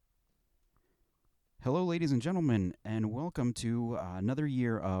Hello, ladies and gentlemen, and welcome to another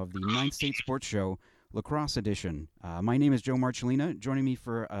year of the Ninth State Sports Show Lacrosse Edition. My name is Joe Marcellina. Joining me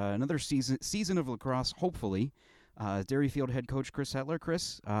for another season of lacrosse, hopefully, Derryfield head coach Chris Hetler.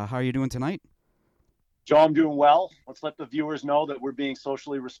 Chris, how are you doing tonight? Joe, I'm doing well. Let's let the viewers know that we're being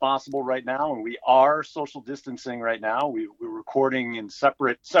socially responsible right now, and we are social distancing right now. We're recording in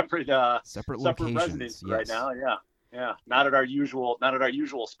Separate separate residences locations, right yes. now. Yeah, yeah, not at our usual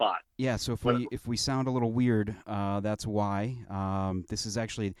spot. Yeah, so if But we sound a little weird, that's why. This is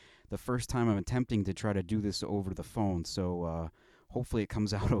actually the first time I'm attempting to try to do this over the phone, so hopefully it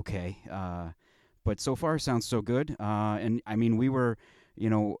comes out okay. But so far, sounds so good. And I mean, you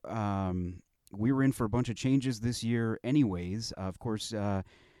know, we were in for a bunch of changes this year, anyways. Of course,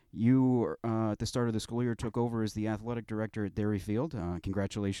 you at the start of the school year took over as the athletic director at Derryfield.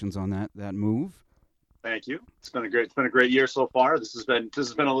 Congratulations on that move. thank you. It's been a great year so far. This has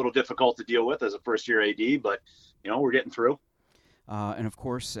been a little difficult to deal with as a first year AD, but we're getting through. And of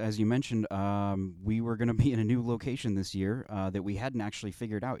course, as you mentioned, we were going to be in a new location this year that we hadn't actually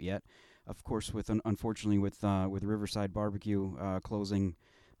figured out yet. Of course, unfortunately with Riverside Barbecue closing,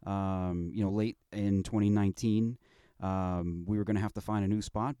 late in 2019, we were going to have to find a new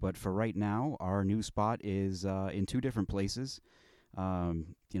spot. But for right now, our new spot is in two different places.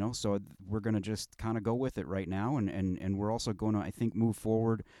 So we're going to just kind of go with it right now, and we're also going to, I think, move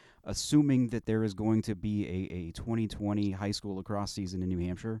forward, assuming that there is going to be a 2020 high school lacrosse season in New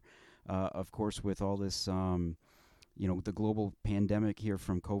Hampshire. Of course, with all this, with the global pandemic here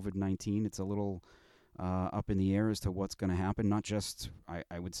from COVID-19, it's a little up in the air as to what's going to happen, not just,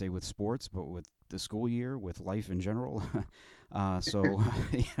 I would say, with sports, but with the school year, with life in general. So,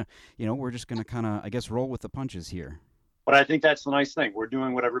 we're just going to kind of, I guess, roll with the punches here. But I think that's the nice thing. We're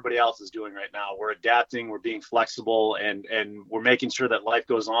doing what everybody else is doing right now. We're adapting, we're being flexible, and we're making sure that life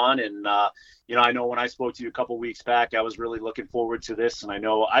goes on. And I know when I spoke to you a couple of weeks back, I was really looking forward to this. And I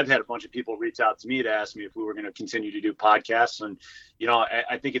know I've had a bunch of people reach out to me to ask me if we were going to continue to do podcasts. And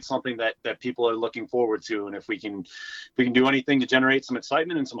I think it's something that people are looking forward to. And if we can do anything to generate some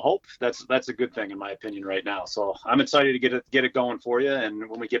excitement and some hope, that's a good thing in my opinion right now. So I'm excited to get it going for you. And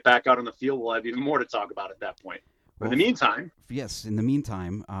when we get back out on the field, we'll have even more to talk about at that point. But Well, in the meantime, yes. In the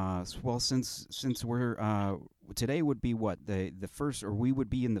meantime, well, since we're today would be what the first, or we would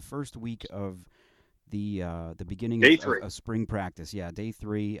be in the first week of the beginning day of, three. of spring practice. Yeah, day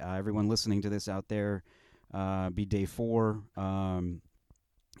three. Everyone listening to this out there, be day four. And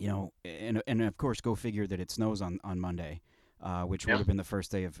of course, go figure that it snows on Monday, which would Yeah. have been the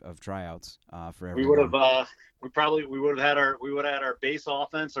first day of tryouts for We would have everyone. we would have had our base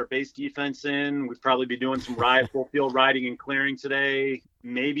offense, our base defense in. We'd probably be doing some full field riding and clearing today.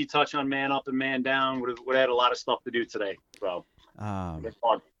 Maybe touch on man up and man down. Would have had a lot of stuff to do today. So Um, it's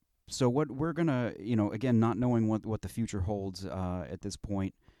fun. so what we're gonna, again, not knowing what the future holds at this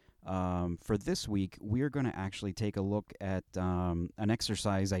point. For this week, we're going to actually take a look at an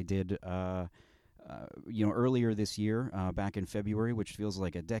exercise I did, earlier this year, back in February, which feels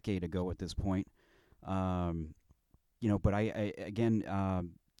like a decade ago at this point. Um, but I again,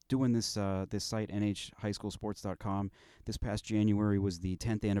 doing this site nhhighschoolsports.com. This past January was the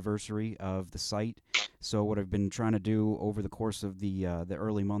 10th anniversary of the site. So what I've been trying to do over the course of the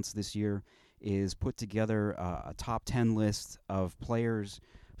early months this year is put together a top 10 list of players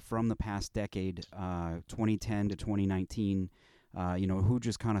from the past decade, 2010 to 2019. Who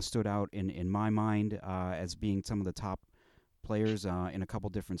just kind of stood out in my mind as being some of the top players in a couple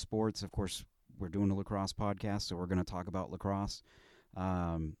different sports. Of course, we're doing a lacrosse podcast, so we're going to talk about lacrosse.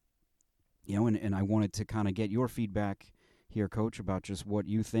 Um, and I wanted to kind of get your feedback here, Coach, about just what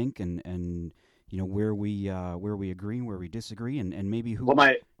you think and where we agree, where we disagree, and maybe Well,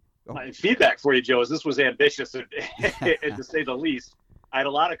 who. Oh, my feedback for you, Joe, is this was ambitious, and to say the least. I had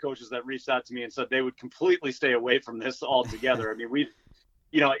a lot of coaches that reached out to me and said they would completely stay away from this altogether. I mean,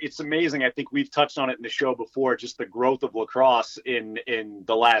 it's amazing. I think we've touched on it in the show before, just the growth of lacrosse in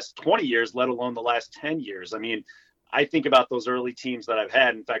the last 20 years, let alone the last 10 years. I mean, I think about those early teams that I've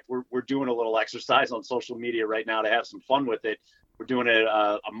had. In fact, we're doing a little exercise on social media right now to have some fun with it. We're doing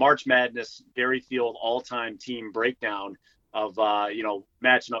a March Madness Berryfield all-time team breakdown of,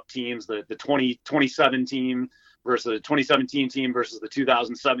 matching up teams, the 2027 team versus the 2017 team versus the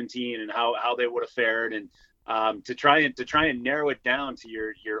 2017 and how they would have fared. And to try and narrow it down to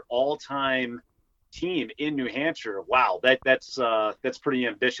your all-time team in New Hampshire. Wow, that's pretty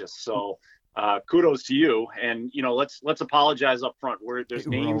ambitious. So kudos to you. And let's apologize up front. There's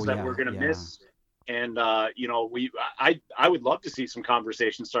names that we're going to yeah. miss. And I would love to see some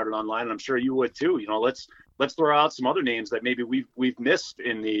conversation started online, and I'm sure you would too. Let's let's throw out some other names that maybe we've missed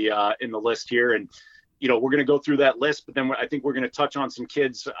in the list here. And we're going to go through that list, but then I think we're going to touch on some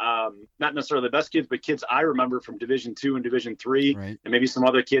kids, not necessarily the best kids, but kids I remember from Division II and Division III, right, and maybe some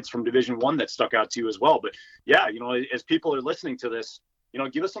other kids from Division I that stuck out to you as well. But yeah, as people are listening to this,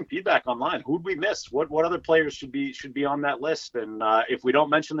 give us some feedback online. Who'd we miss? What other players should be on that list? And if we don't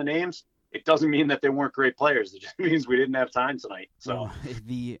mention the names, it doesn't mean that they weren't great players. It just means we didn't have time tonight. So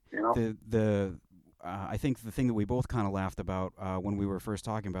I think the thing that we both kind of laughed about when we were first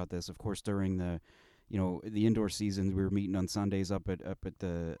talking about this, of course, during the indoor season, we were meeting on Sundays up at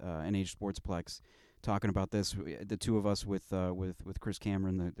the NH Sportsplex, talking about this. The two of us with Chris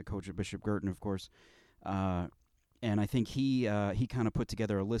Cameron, the coach at Bishop Guertin, of course, and I think he kind of put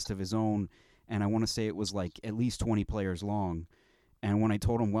together a list of his own, and I want to say it was like at least 20 players long. And when I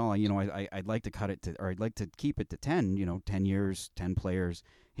told him, well, I'd like to cut it to, or I'd like to keep it to 10, 10 years, 10 players,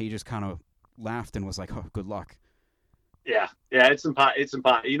 he just kind of laughed and was like, "Oh, good luck." Yeah, it's impossible.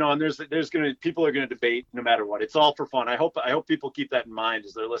 And people are gonna debate no matter what. It's all for fun. I hope people keep that in mind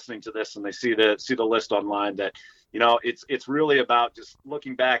as they're listening to this and they see the list online. That it's really about just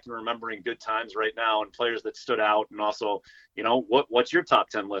looking back and remembering good times right now and players that stood out, and also what's your top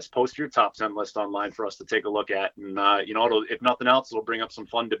 10 list? Post your top 10 list online for us to take a look at, and if nothing else, it'll bring up some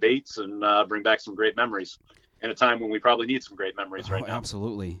fun debates and bring back some great memories in a time when we probably need some great memories right now.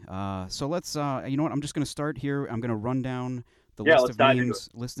 Absolutely. So let's, you know what, I'm just going to start here. I'm going to run down the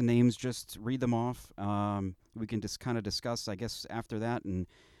list of names, just read them off. We can just kind of discuss, I guess, after that and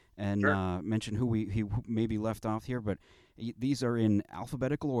Sure. mention who we maybe left off here. But these are in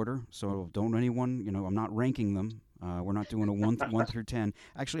alphabetical order, so don't anyone, I'm not ranking them. We're not doing a 1 through 10.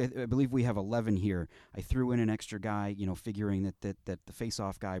 Actually, I believe we have 11 here. I threw in an extra guy, figuring that the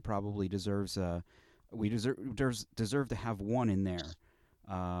face-off guy probably deserves we deserve to have one in there.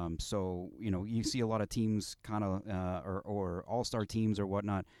 So you see a lot of teams kind of or all-star teams or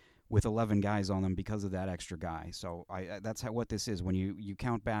whatnot with 11 guys on them because of that extra guy. So that's what this is. When you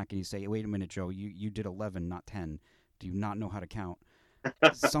count back and you say, "Wait a minute, Joe, you did 11, not 10. Do you not know how to count?"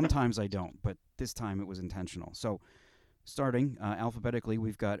 Sometimes I don't, but this time it was intentional. So starting alphabetically,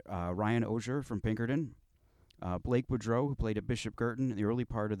 we've got Ryan Osier from Pinkerton, Blake Boudreau, who played at Bishop Guertin in the early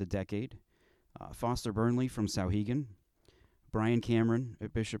part of the decade, Foster Burnley from Souhegan, Brian Cameron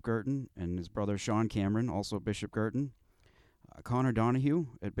at Bishop Guertin, and his brother Sean Cameron, also at Bishop Guertin, Connor Donahue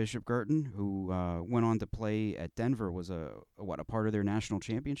at Bishop Guertin, who went on to play at Denver, was a part of their national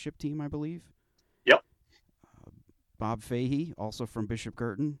championship team, I believe. Yep. Bob Fahey, also from Bishop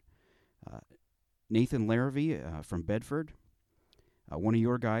Guertin, Nathan Larrabee from Bedford, one of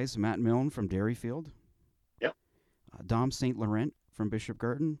your guys, Matt Milne from Derryfield. Yep. Dom St. Laurent from Bishop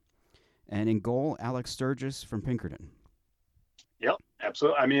Guertin, and in goal, Alex Sturgis from Pinkerton. Yep,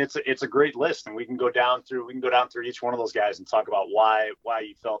 absolutely. I mean, it's a great list, and we can go down through each one of those guys and talk about why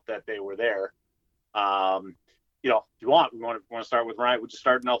you felt that they were there. If you want, we want to start with Ryan. We'll just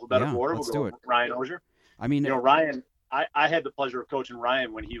start in alphabetical order. Let's do it. Ryan Osier. I mean, Ryan. I had the pleasure of coaching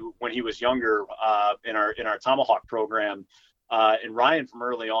Ryan when he was younger in our Tomahawk program, and Ryan from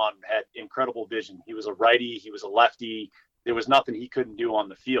early on had incredible vision. He was a righty. He was a lefty. There was nothing he couldn't do on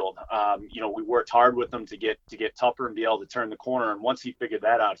the field. We worked hard with him to get tougher and be able to turn the corner. And once he figured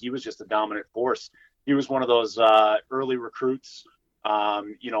that out, he was just a dominant force. He was one of those early recruits,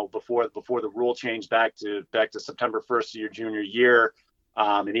 before the rule changed back to September 1st of your junior year.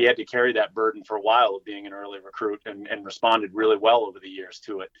 And he had to carry that burden for a while of being an early recruit and responded really well over the years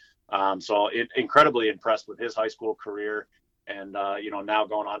to it. So incredibly impressed with his high school career and, now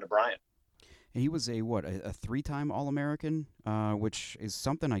going on to Bryant. He was a 3-time All-American, which is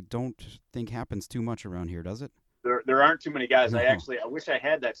something I don't think happens too much around here, does it? There aren't too many guys. No. I wish I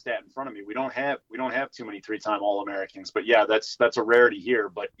had that stat in front of me. We don't have too many 3-time All-Americans, but yeah, that's a rarity here.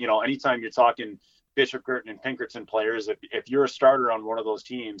 But anytime you're talking Bishop Guertin and Pinkerton players, if you're a starter on one of those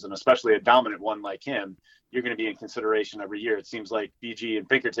teams, and especially a dominant one like him, you're going to be in consideration every year. It seems like BG and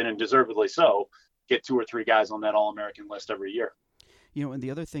Pinkerton, and deservedly so, get 2 or 3 guys on that All-American list every year. And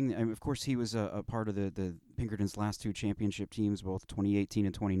the other thing, of course, he was a part of the Pinkerton's last 2 championship teams, both 2018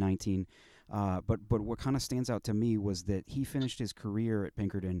 and 2019. But what kind of stands out to me was that he finished his career at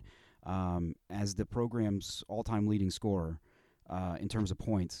Pinkerton as the program's all-time leading scorer in terms of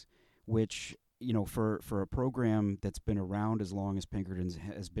points, which, for a program that's been around as long as Pinkerton's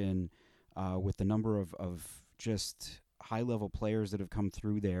has been, with the number of just high-level players that have come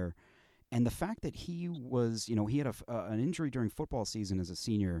through there. And the fact that he was, he had an injury during football season as a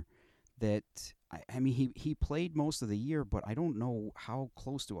senior that, he played most of the year, but I don't know how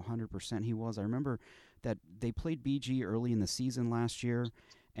close to 100% he was. I remember that they played BG early in the season last year,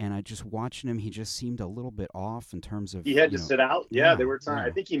 And I just watching him, he just seemed a little bit off in terms of, He had to sit out. Yeah, yeah, they were trying.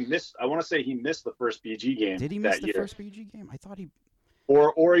 I think he missed. I want to say he missed the first BG game Did he miss that the year, first BG game? I thought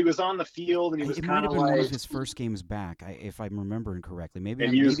or he was on the field and he was it might kind have of been one of like, his first games back, if I'm remembering correctly. Maybe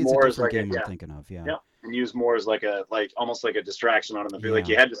and maybe used it's a more as different like game I'm thinking of. yeah, and used more as like almost like a distraction on the field. Like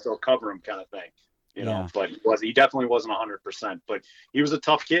Yeah. you had to still cover him, kind of thing. You know, Yeah. but he definitely wasn't 100%. But he was a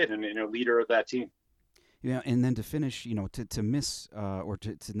tough kid and leader of that team. Yeah, and then to finish, to miss or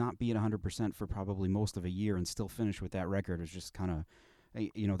to not be at 100% for probably most of a year and still finish with that record is just kind of,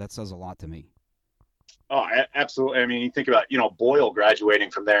 that says a lot to me. Oh, absolutely. I mean, you think about, Boyle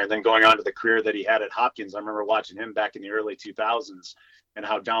graduating from there and then going on to the career that he had at Hopkins. I remember watching him back in the early 2000s and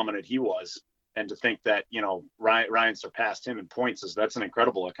how dominant he was. And to think that, Ryan surpassed him in points, that's an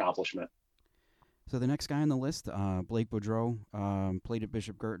incredible accomplishment. So the next guy on the list, Blake Boudreau, played at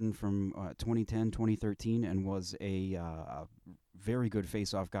Bishop Guertin from 2010, 2013, and was a very good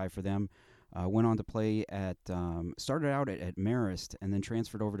face-off guy for them. Went on to play started out at Marist and then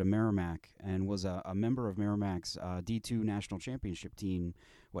transferred over to Merrimack and was a member of Merrimack's D2 National Championship team,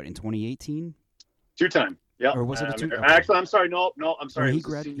 in 2018? Two-time. Yeah. Or was it a two? Okay. Actually, I'm sorry. No, I'm sorry. It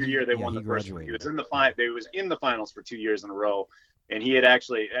was his senior year. They won the first one. He was in the finals for 2 years in a row. And he had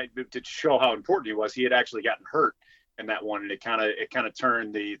actually, to show how important he was, he had actually gotten hurt in that one, and it kind of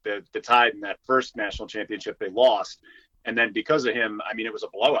turned the tide in that first national championship they lost. And then because of him, I mean, it was a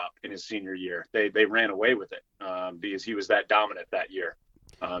blowout in his senior year. They ran away with it because he was that dominant that year.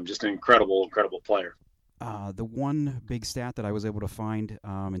 Just an incredible player. The one big stat that I was able to find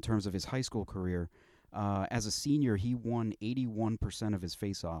in terms of his high school career, as a senior, he won 81% of his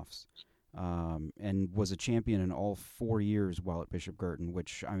face-offs. And was a champion in all 4 years while at Bishop Guertin,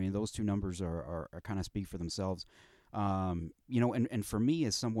 which, I mean, those two numbers are kind of speak for themselves. And for me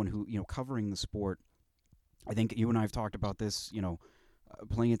as someone who, covering the sport, I think you and I have talked about this,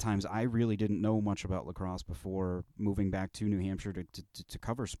 plenty of times. I really didn't know much about lacrosse before moving back to New Hampshire to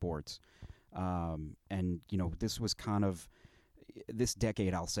cover sports. And, this was kind of, this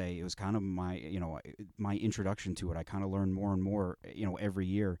decade, I'll say, it was kind of my introduction to it. I kind of learned more and more, every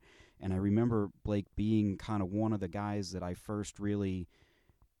year. And I remember Blake being kind of one of the guys that I first really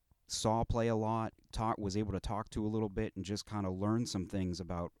saw play a lot, was able to talk to a little bit, and just kind of learn some things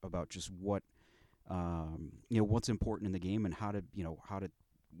about just what what's important in the game and how to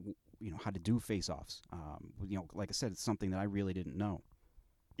do face-offs. Like I said, it's something that I really didn't know.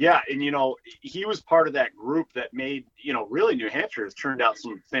 Yeah, and he was part of that group that made really New Hampshire has turned out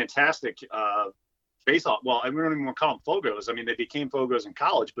some fantastic face-off. Well, I don't even want to call them Fogos. I mean, they became Fogos in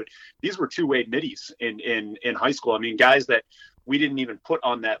college, but these were two-way middies in high school. I mean, guys that we didn't even put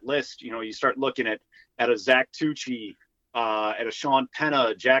on that list. You start looking at a Zach Tucci, at a Sean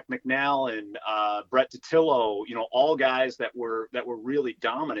Penna, Jack McNallen, Brett Totillo. All guys that were really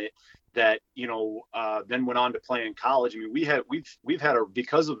dominant. That then went on to play in college. I mean, we've had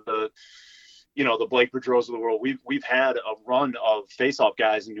because of the Blake Boudreaus of the world, we've had a run of face-off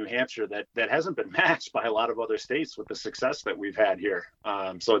guys in New Hampshire that hasn't been matched by a lot of other states with the success that we've had here.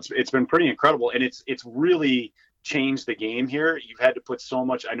 So it's been pretty incredible, and it's really changed the game here. You've had to put so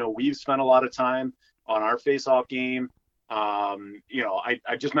much. I know we've spent a lot of time on our face-off game. I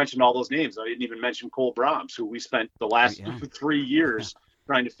just mentioned all those names. I didn't even mention Cole Brahms, who we spent the last 3 years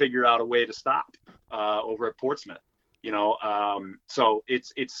trying to figure out a way to stop over at Portsmouth. So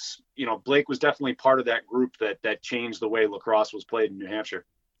it's Blake was definitely part of that group that changed the way lacrosse was played in New Hampshire.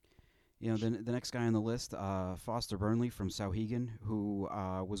 The next guy on the list, Foster Burnley from Souhegan, who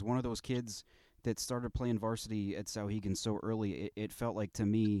was one of those kids that started playing varsity at Souhegan so early. It felt like to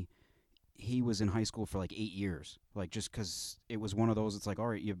me he was in high school for like 8 years, just because it was one of those. It's like, all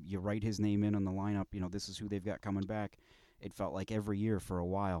right, you write his name in on the lineup. This is who they've got coming back. It felt like every year for a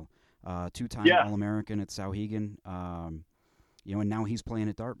while. Two-time All-American at Souhegan, and now he's playing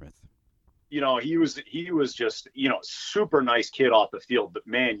at Dartmouth. He was just, super nice kid off the field, but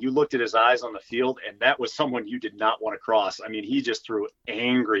man, you looked at his eyes on the field and that was someone you did not want to cross. I mean, he just threw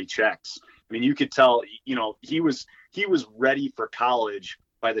angry checks. I mean, you could tell, he was ready for college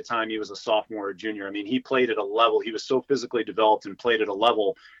by the time he was a sophomore or junior. I mean, he played at a level, he was so physically developed and played at a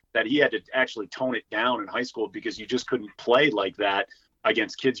level that he had to actually tone it down in high school because you just couldn't play like that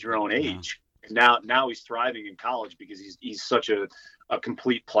against kids your own age. Yeah. Now he's thriving in college because he's such a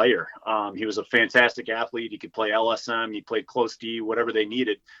complete player. He was a fantastic athlete. He could play LSM. He played close D, whatever they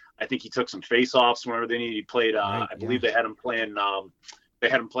needed. I think he took some face-offs whenever they needed. He played. I believe they had him playing. They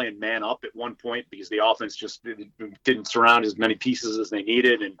had him playing man up at one point because the offense just didn't surround as many pieces as they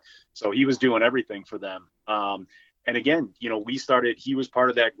needed, and so he was doing everything for them. And again, he was part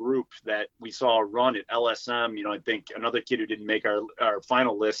of that group that we saw run at LSM. I think another kid who didn't make our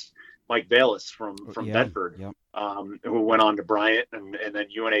final list, Mike Bayless from Yeah. Bedford, Yep. who went on to Bryant and then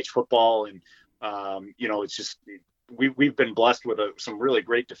UNH football. And, it's just, we've been blessed with some really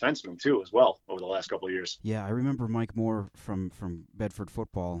great defensemen too, as well, over the last couple of years. Yeah, I remember Mike Moore from Bedford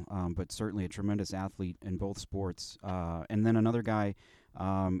football, but certainly a tremendous athlete in both sports. And then another guy,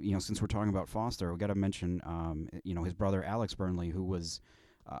 since we're talking about Foster, we got to mention, his brother Alex Burnley, who was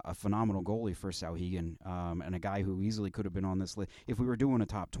a phenomenal goalie for Souhegan, and a guy who easily could have been on this list. If we were doing a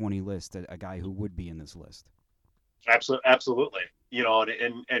top 20 list, a guy who would be in this list. Absolutely.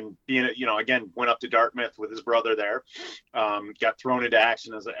 And being, again, went up to Dartmouth with his brother there, got thrown into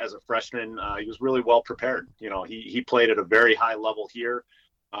action as a freshman. He was really well prepared. He played at a very high level here.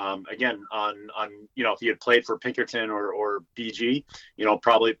 Again, if he had played for Pinkerton or BG,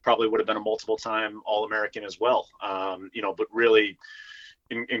 probably would have been a multiple time All-American as well. But really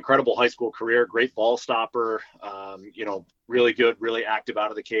incredible high school career, great ball stopper, really good, really active out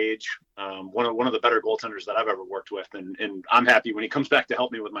of the cage. One of the better goaltenders that I've ever worked with. And I'm happy when he comes back to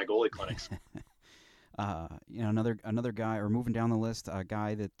help me with my goalie clinics. Another guy, or moving down the list, a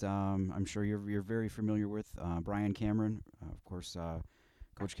guy that I'm sure you're very familiar with, Brian Cameron, of course,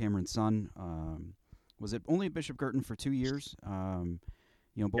 Coach Cameron's son. Was it only at Bishop Girton for 2 years?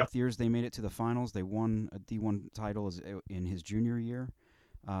 Both years they made it to the finals. They won a D1 title in his junior year.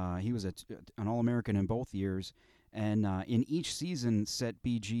 He was an All-American in both years, and in each season set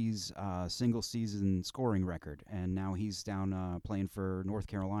BG's single-season scoring record. And now he's down playing for North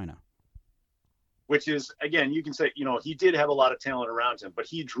Carolina. Which is, again, you can say, he did have a lot of talent around him, but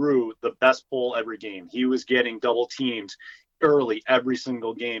he drew the best pull every game. He was getting double teamed early every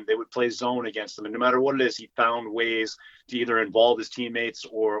single game. They would play zone against him, and no matter what it is, he found ways to either involve his teammates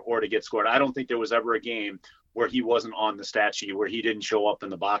or to get scored. I don't think there was ever a game where he wasn't on the stat sheet, where he didn't show up in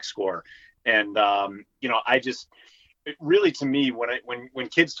the box score. And really, to me, when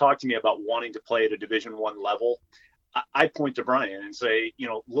kids talk to me about wanting to play at a Division I level, I point to Brian and say,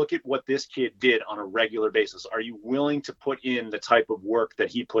 look at what this kid did on a regular basis. Are you willing to put in the type of work that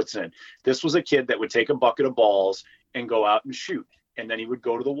he puts in? This was a kid that would take a bucket of balls and go out and shoot. And then he would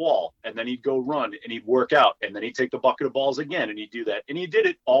go to the wall, and then he'd go run, and he'd work out, and then he'd take the bucket of balls again, and he'd do that. And he did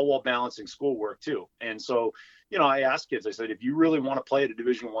it all while balancing schoolwork too. And so, I asked kids, I said, if you really want to play at a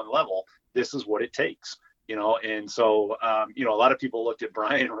Division I level, this is what it takes. And so, a lot of people looked at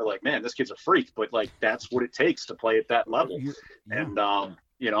Brian and were like, man, this kid's a freak, but like, that's what it takes to play at that level. Yeah. And,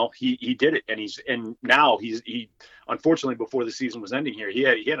 he did it, and now he unfortunately, before the season was ending here, he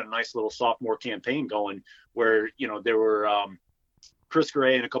had a nice little sophomore campaign going where, there were, Chris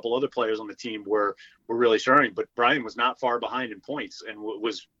Gray and a couple other players on the team were really showing, but Brian was not far behind in points and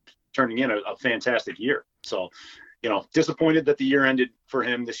was turning in a fantastic year. So, disappointed that the year ended for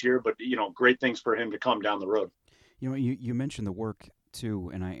him this year, but great things for him to come down the road. You mentioned the work too,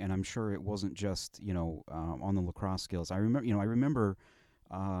 and I'm sure it wasn't just on the lacrosse skills. I remember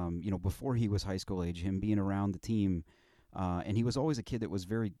before he was high school age, him being around the team, and he was always a kid that was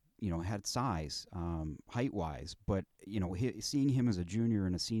very had size, height-wise, but seeing him as a junior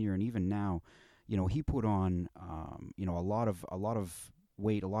and a senior, and even now, he put on a lot of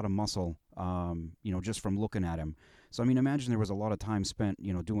weight, a lot of muscle, just from looking at him. So I mean, imagine there was a lot of time spent,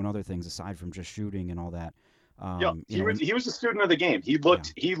 doing other things aside from just shooting and all that. He was a student of the game. He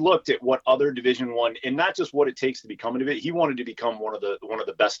looked at what other Division I, and not just what it takes to become a Division. He wanted to become one of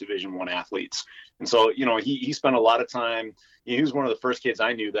the best Division I athletes. And so, he spent a lot of time. He was one of the first kids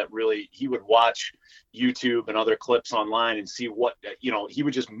I knew that really, he would watch YouTube and other clips online and see what, he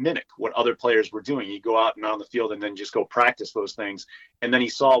would just mimic what other players were doing. He'd go out and on the field and then just go practice those things. And then he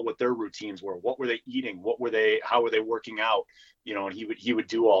saw what their routines were. What were they eating? How were they working out? And he would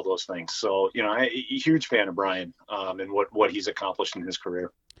do all those things. So, a huge fan of Brian and what he's accomplished in his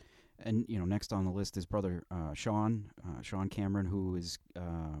career. And, next on the list is brother Sean Cameron, who is,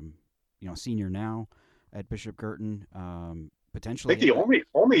 senior now at Bishop Girton. Potentially, I think the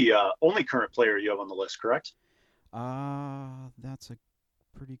only current player you have on the list, correct? That's a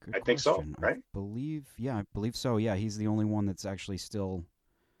pretty good question. I think so, right? I believe so. Yeah, he's the only one that's actually still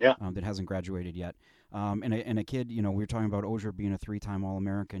that hasn't graduated yet. And a kid, we were talking about Ogier being a 3-time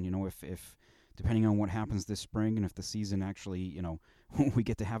All-American. If depending on what happens this spring, and if the season actually, we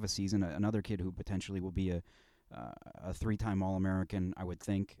get to have a season, another kid who potentially will be a 3-time All-American, I would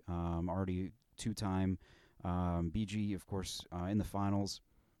think, already 2-time. BG, of course, in the finals,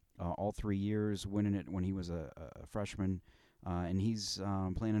 all 3 years, winning it when he was a freshman, and he's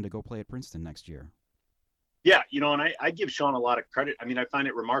planning to go play at Princeton next year. Yeah, and I give Sean a lot of credit. I mean, I find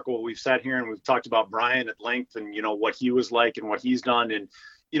it remarkable. We've sat here and we've talked about Brian at length and, what he was like and what he's done. And,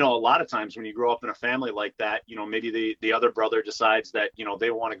 a lot of times when you grow up in a family like that, maybe the other brother decides that, they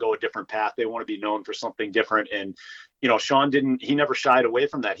want to go a different path. They want to be known for something different. And, Sean he never shied away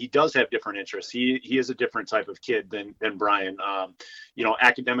from that. He does have different interests. He is a different type of kid than Brian.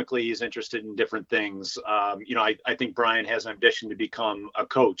 Academically, he's interested in different things. I think Brian has ambition to become a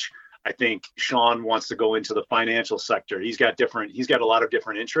coach. I think Sean wants to go into the financial sector. He's got a lot of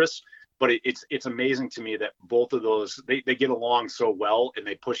different interests, but it's amazing to me that both of those, they get along so well and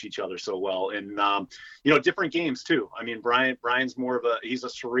they push each other so well. And, different games too. I mean, Brian's he's a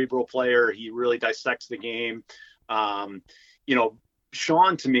cerebral player. He really dissects the game.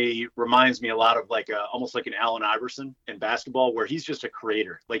 Sean to me reminds me a lot of almost like an Allen Iverson in basketball, where he's just a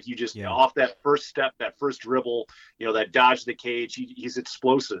creator. Like you just off that first step, that first dribble, that dodge the cage, he's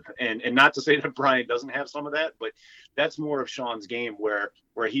explosive. And not to say that Brian doesn't have some of that, but that's more of Sean's game where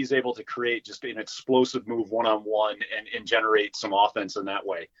he's able to create just an explosive move one-on-one and generate some offense in that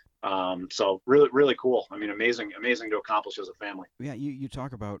way. So really, really cool. I mean, amazing to accomplish as a family. Yeah, you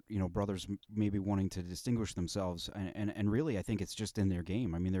talk about, brothers maybe wanting to distinguish themselves, and really I think it's just in their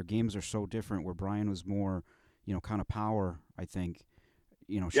game. I mean, their games are so different, where Brian was more, kind of power, I think.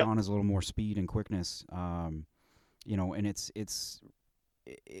 Sean is a little more speed and quickness. And it's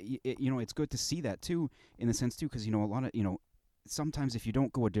good to see that too, in the sense too, because, a lot of, sometimes if you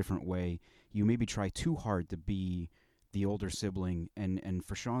don't go a different way, you maybe try too hard to be the older sibling, and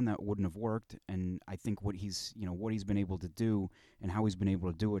for Sean that wouldn't have worked. And I think what he's been able to do and how he's been able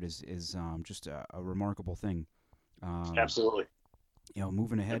to do it is just a remarkable thing. Absolutely.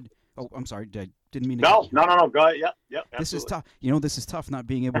 Moving ahead. Oh, I'm sorry. Didn't mean to. No. Go ahead. Yep. Absolutely. This is tough. This is tough not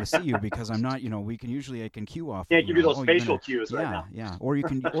being able to see you, because I'm not. I can cue off. Can't give you those facial cues right now. Yeah. Or you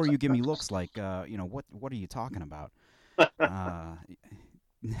give me looks like, what are you talking about?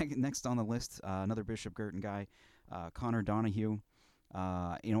 Next on the list, another Bishop Guertin guy. Connor Donahue,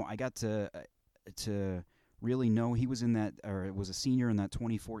 I got to really know he was in that, or was a senior in that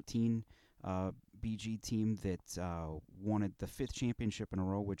 2014 BG team that won the 5th championship in a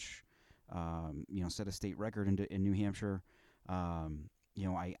row, which set a state record in New Hampshire. I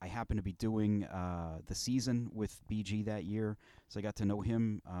happened to be doing the season with BG that year, so I got to know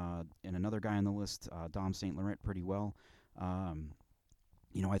him and another guy on the list, Dom St. Laurent, pretty well.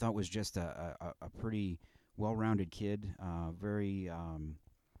 I thought was just a pretty well-rounded kid, very,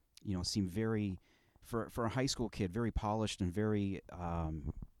 seemed very, for a high school kid, very polished and very,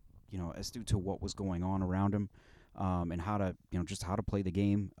 astute to what was going on around him, and how to, just how to play the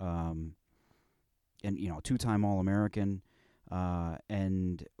game, and, 2-time All-American,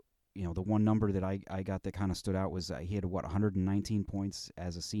 and, the one number that I got that kind of stood out was he had, 119 points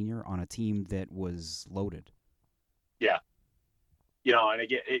as a senior on a team that was loaded. Yeah. And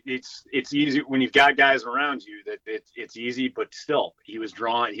again, it's easy when you've got guys around you that it's easy, but still he was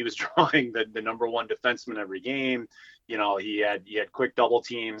drawing the number one defenseman every game. He had quick double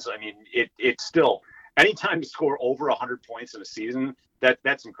teams. I mean, it's still, anytime to score over 100 points in a season,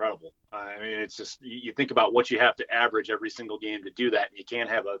 that's incredible. I mean, it's just, you think about what you have to average every single game to do that. And you can't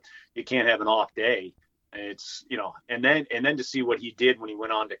have an off day. It's, and then to see what he did when he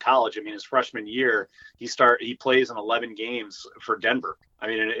went on to college. I mean, his freshman year, he plays in 11 games for Denver. I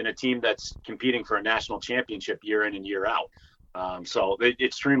mean, in a team that's competing for a national championship year in and year out. So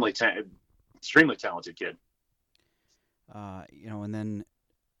extremely talented kid. And then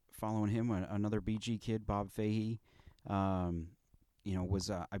following him, another BG kid, Bob Fahey,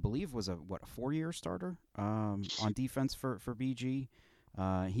 was I believe was a 4-year starter on defense for BG.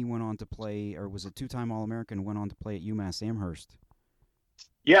 He went on to play, or was a 2-time All-American, went on to play at UMass Amherst.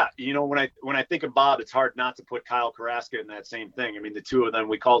 Yeah, when I think of Bob, it's hard not to put Kyle Carrasca in that same thing. I mean, the two of them,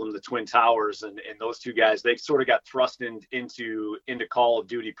 we call them the Twin Towers, and those two guys, they sort of got thrust into Call of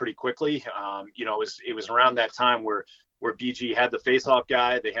Duty pretty quickly. It was around that time where BG had the face-off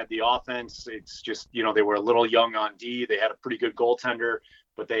guy, they had the offense. It's just, they were a little young on D. They had a pretty good goaltender,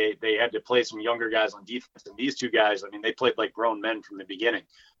 but they had to play some younger guys on defense. And these two guys, I mean, they played like grown men from the beginning.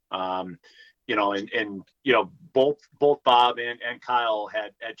 Both Bob and Kyle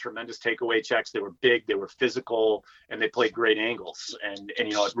had tremendous takeaway checks. They were big, they were physical, and they played great angles. And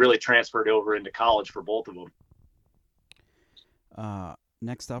it really transferred over into college for both of them.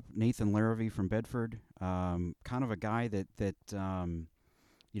 Next up, Nathan Larrabee from Bedford, kind of a guy that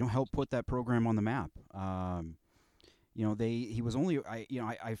helped put that program on the map. He was only,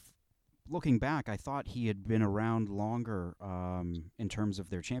 looking back, I thought he had been around longer in terms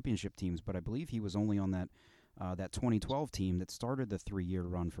of their championship teams, but I believe he was only on that 2012 team that started the 3-year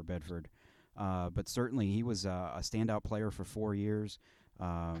run for Bedford. But certainly he was a standout player for 4 years.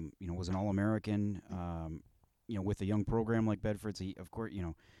 Was an All-American. With a young program like Bedford's, he, of course,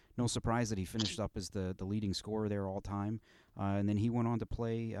 no surprise that he finished up as the leading scorer there all time. And then he went on to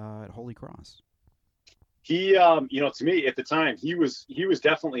play at Holy Cross. He, to me at the time, he was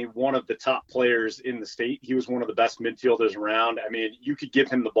definitely one of the top players in the state. He was one of the best midfielders around. I mean, you could give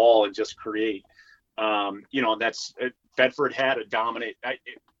him the ball and just create. That's Bedford had a dominant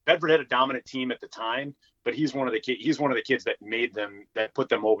team at the time, but he's one of the kids that put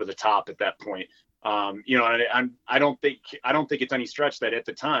them over the top at that point. And I don't think it's any stretch that at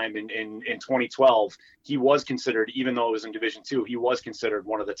the time in 2012 he was considered, even though it was in Division II, he was considered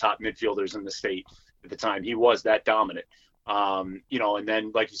one of the top midfielders in the state at the time. He was that dominant. And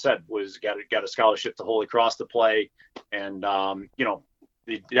then, like you said, got a scholarship to Holy Cross to play, and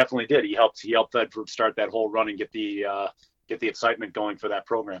he definitely did. He helped Bedford start that whole run and get the excitement going for that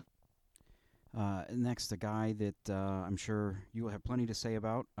program. Next, a guy that I'm sure you will have plenty to say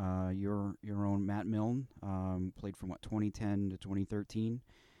about, your own Matt Milne, played from 2010 to 2013,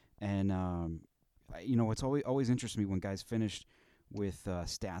 and it's always interests me when guys finished with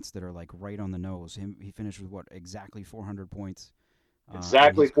stats that are like right on the nose. He finished with exactly 400 points.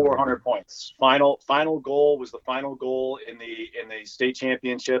 Exactly 400 points. Final goal was the final goal in the state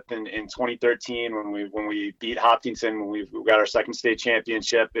championship in 2013 when we beat Hopkinton, when we got our second state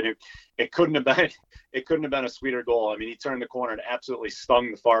championship, and it couldn't have been a sweeter goal. I mean, he turned the corner and absolutely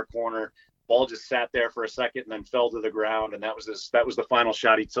stung the far corner. Ball just sat there for a second and then fell to the ground, and that was the final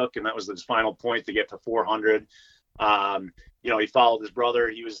shot he took, and that was his final point to get to 400. He followed his brother.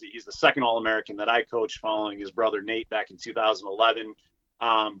 He's the second All-American that I coached, following his brother Nate back in 2011.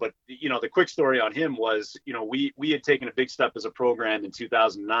 But the quick story on him was, we had taken a big step as a program in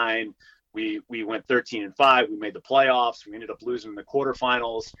 2009. We went 13-5. We made the playoffs. We ended up losing in the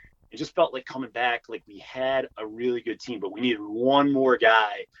quarterfinals. It just felt like coming back, like we had a really good team, but we needed one more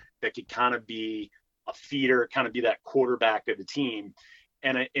guy that could kind of be a feeder, kind of be that quarterback of the team.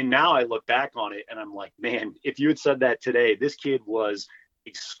 And now I look back on it and I'm like, man, if you had said that today, this kid was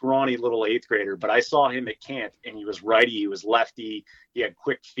a scrawny little 8th grader, but I saw him at camp and he was righty, he was lefty, he had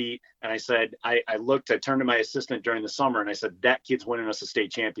quick feet. And I said, I turned to my assistant during the summer and I said, that kid's winning us a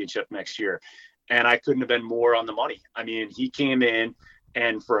state championship next year. And I couldn't have been more on the money. I mean, he came in,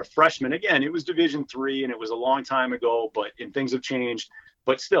 and for a freshman, again, it was Division III and it was a long time ago, and things have changed,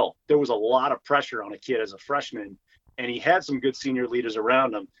 but still there was a lot of pressure on a kid as a freshman. And he had some good senior leaders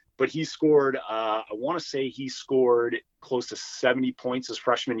around him, but he scored, I want to say he scored close to 70 points his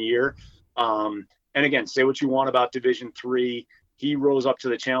freshman year. And again, say what you want about Division III. He rose up to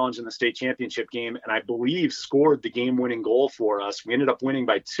the challenge in the state championship game, and I believe scored the game-winning goal for us. We ended up winning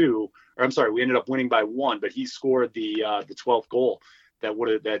by 2, we ended up winning by 1, but he scored the 12th goal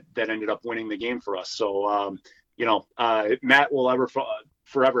that ended up winning the game for us. So, Matt will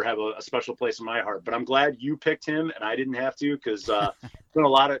forever have a special place in my heart, but I'm glad you picked him and I didn't have to, because there's been a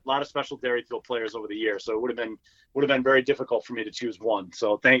lot of special Derryfield players over the years, so it would have been very difficult for me to choose one.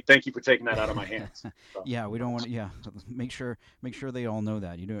 So thank you for taking that out of my hands. So. Yeah, we don't want to. Yeah, make sure they all know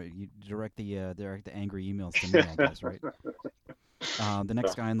that. You direct the angry emails to me, I guess, right? The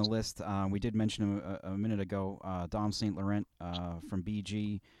next guy on the list, we did mention him a minute ago, Dom St. Laurent from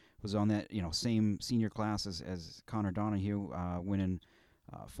BG, was on that same senior class as Connor Donahue, winning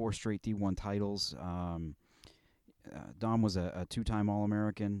 4 straight D1 titles. Dom was a 2-time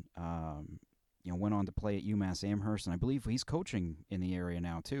All-American. Went on to play at UMass Amherst, and I believe he's coaching in the area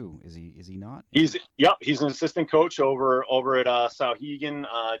now too. Is he not? He's an assistant coach over at Souhegan,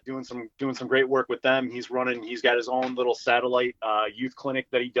 doing some great work with them. He's got his own little satellite youth clinic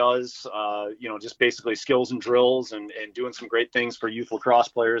that he does. Just basically skills and drills, and doing some great things for youth lacrosse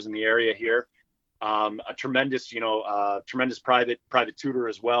players in the area here. A tremendous private tutor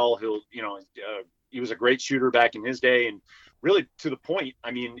as well. He was a great shooter back in his day, and really to the point. I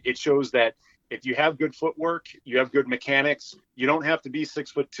mean, it shows that if you have good footwork, you have good mechanics, you don't have to be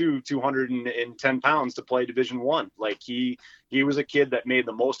 6'2", 210 pounds to play Division I. Like he was a kid that made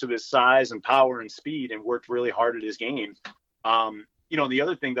the most of his size and power and speed and worked really hard at his game. The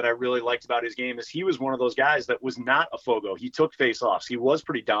other thing that I really liked about his game is he was one of those guys that was not a fogo. He took face-offs. He was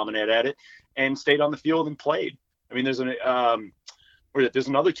pretty dominant at it and stayed on the field and played. I mean, there's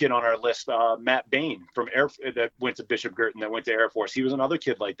another kid on our list, Matt Bain that went to Bishop Girton, that went to Air Force. He was another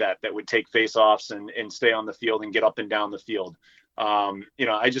kid like that would take face-offs and stay on the field and get up and down the field. I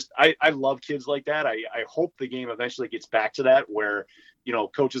love kids like that. I hope the game eventually gets back to that, where,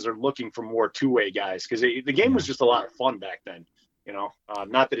 coaches are looking for more two-way guys, because the game was just a lot of fun back then.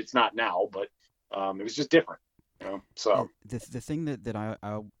 Not that it's not now, but it was just different. So the thing that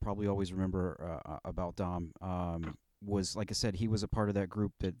I'll probably always remember about Dom was, like I said, he was a part of that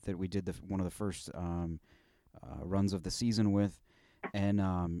group that we did one of the first runs of the season with. And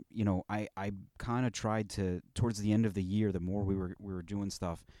I kind of tried to, towards the end of the year, the more we were doing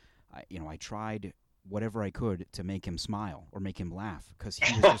stuff, I tried whatever I could to make him smile or make him laugh, because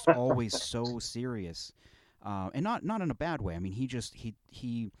he was just always so serious, and not in a bad way. I mean,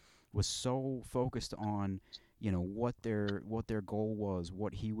 he was so focused on what their goal was,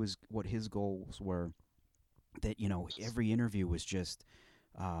 what his goals were, that every interview was just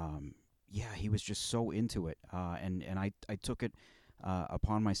he was just so into it, and I took it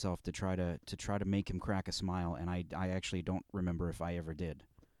upon myself to try to make him crack a smile, and I actually don't remember if I ever did.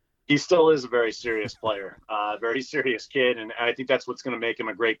 He still is a very serious player, very serious kid, and I think that's what's going to make him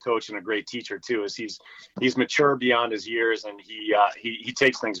a great coach and a great teacher too. Is he's mature beyond his years, and he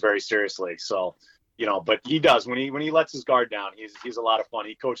takes things very seriously. So, but he does when he lets his guard down. He's a lot of fun.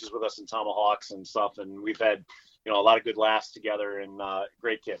 He coaches with us in Tomahawks and stuff, and we've had a lot of good laughs together. And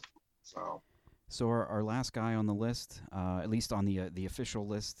great kid. So our last guy on the list, at least on the official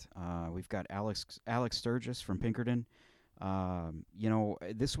list, we've got Alex Sturgis from Pinkerton.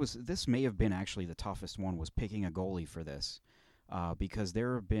 This may have been actually the toughest one, was picking a goalie for this, because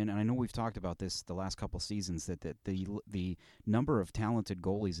there have been, and I know we've talked about this the last couple seasons, that the number of talented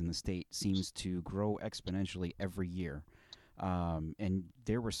goalies in the state seems to grow exponentially every year. And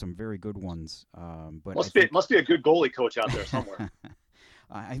there were some very good ones. But must be a good goalie coach out there somewhere.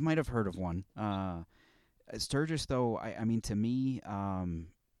 I might have heard of one. Sturgis, though, I mean, to me, and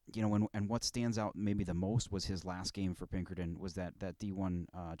what stands out maybe the most was his last game for Pinkerton, was that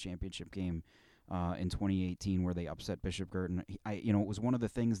D1 championship game in 2018 where they upset Bishop Girton. It was one of the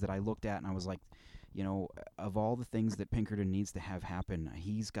things that I looked at and I was like, of all the things that Pinkerton needs to have happen,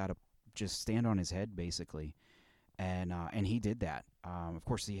 he's got to just stand on his head basically, and he did that. Of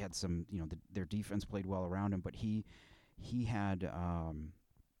course, he had some, their defense played well around him, but he had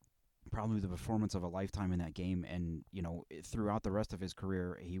probably the performance of a lifetime in that game, and throughout the rest of his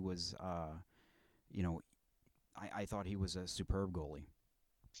career, he was, I thought he was a superb goalie.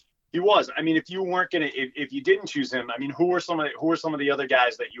 He was. I mean, if you weren't gonna, if you didn't choose him, I mean, who are some of the other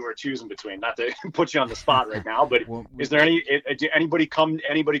guys that you were choosing between? Not to put you on the spot right now, but is there anybody come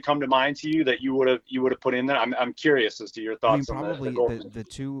to mind to you that you would have put in there? I'm curious as to your thoughts. I mean, probably the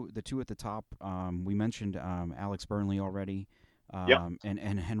two at the top. We mentioned Alex Burnley already.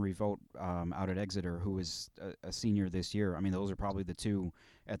 And Henry Vogt out at Exeter, who is a senior this year. I mean, those are probably the two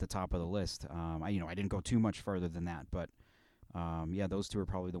at the top of the list. I didn't go too much further than that, but those two are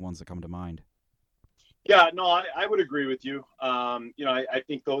probably the ones that come to mind. Yeah, no, I would agree with you. I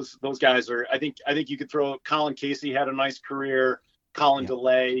think those guys are. I think you could throw Colin Casey, had a nice career. Colin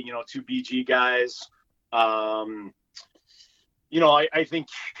DeLay, two BG guys. I think.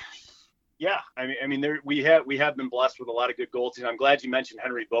 Yeah, I mean, we have been blessed with a lot of good goaltending. I'm glad you mentioned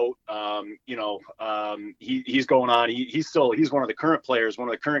Henry Vogt. He's going on. He's one of the current players, one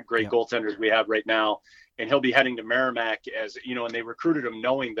of the current great goaltenders we have right now, and he'll be heading to Merrimack as and they recruited him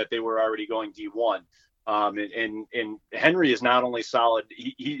knowing that they were already going D1. And Henry is not only solid,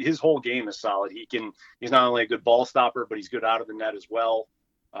 his whole game is solid. He's not only a good ball stopper, but he's good out of the net as well.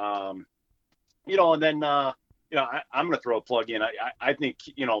 And then. I'm going to throw a plug in. I think,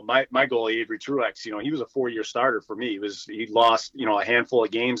 my goalie, Avery Truex, he was a 4-year starter for me. He lost, a handful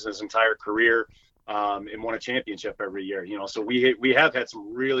of games in his entire career, and won a championship every year, so we have had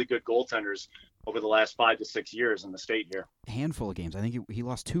some really good goaltenders over the last 5 to 6 years in the state here. A handful of games. I think he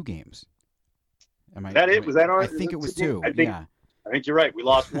lost 2 games. Was that all right? I think it was 2. I think you're right. We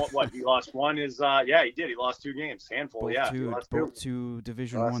lost one. What he lost one is, he did. He lost 2 games. Handful. Both two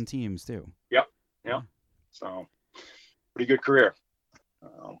Division I teams too. Yep. So, pretty good career.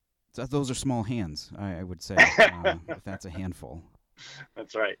 So those are small hands, I would say, if that's a handful.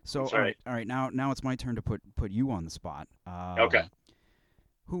 That's right. So, that's right. All right. Now it's my turn to put you on the spot. Okay.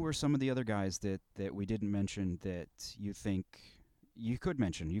 Who were some of the other guys that we didn't mention that you think you could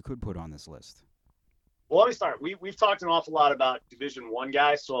mention, you could put on this list? Well, let me start. We've talked an awful lot about Division I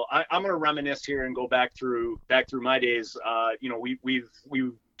guys, so I'm going to reminisce here and go back through my days. We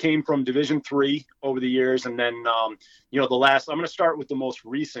came from Division III over the years, and then I'm going to start with the most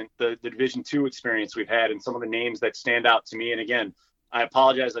recent, the Division II experience we've had, and some of the names that stand out to me. And again, I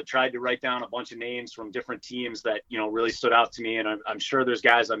apologize. I tried to write down a bunch of names from different teams that really stood out to me, and I'm sure there's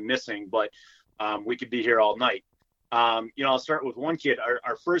guys I'm missing, but we could be here all night. I'll start with one kid.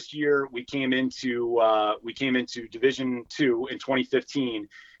 Our first year, we came into Division II in 2015,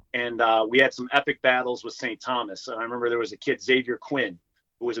 and we had some epic battles with St. Thomas. And I remember there was a kid, Xavier Quinn,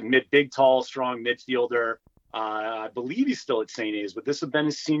 who was a big, tall, strong midfielder. I believe he's still at St. A's, but this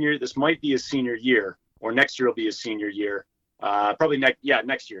might be his senior year, or next year will be his senior year. Probably next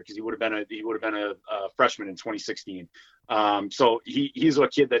year, because he would have been a freshman in 2016. So he's a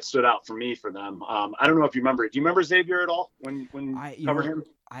kid that stood out for me for them. I don't know if you remember. Do you remember Xavier at all when you covered him?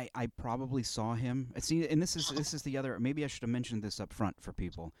 I probably saw him. See, and this is the other. Maybe I should have mentioned this up front for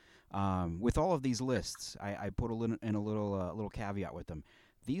people. With all of these lists, I put a little caveat with them.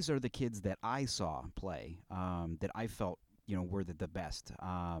 These are the kids that I saw play, that I felt were the best.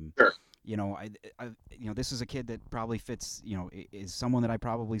 Sure. This is a kid that probably fits. Is someone that I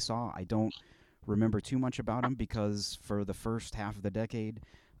probably saw. I don't remember too much about him because for the first half of the decade,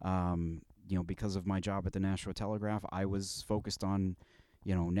 because of my job at the Nashua Telegraph, I was focused on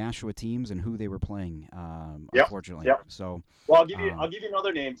Nashua teams and who they were playing. Unfortunately, so well, I'll give you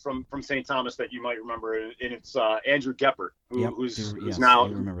another name from St. Thomas that you might remember, and it's Andrew Geppert, who's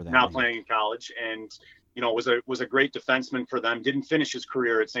now playing in college, and was a great defenseman for them. Didn't finish his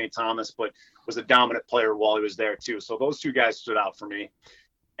career at St. Thomas, but was a dominant player while he was there too. So those two guys stood out for me.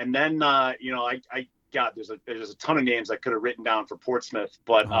 And then there's a ton of names I could have written down for Portsmouth,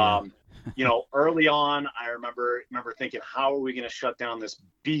 but early on, I remember thinking, how are we going to shut down this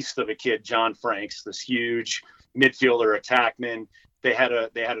beast of a kid, John Franks, this huge midfielder attackman? They had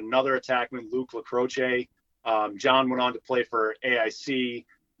another attackman, Luke Lacroce. John went on to play for AIC.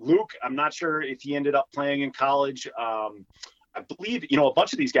 Luke, I'm not sure if he ended up playing in college. I believe, a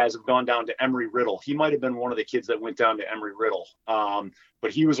bunch of these guys have gone down to Emory-Riddle. He might have been one of the kids that went down to Emory-Riddle. But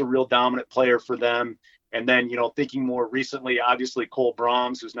he was a real dominant player for them. And then, thinking more recently, obviously Cole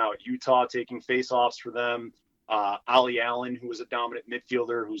Brahms, who's now at Utah taking face-offs for them. Ollie Allen, who was a dominant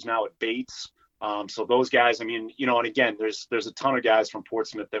midfielder, who's now at Bates. So those guys, and again, there's a ton of guys from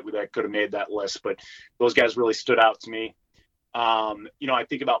Portsmouth that could have made that list, but those guys really stood out to me. I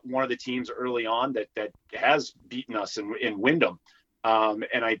think about one of the teams early on that has beaten us in Wyndham. And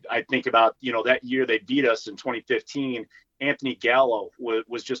I think about, that year they beat us in 2015. Anthony Gallo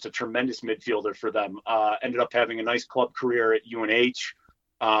was just a tremendous midfielder for them. Ended up having a nice club career at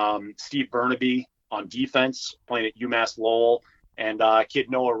UNH. Steve Burnaby on defense, playing at UMass Lowell, and kid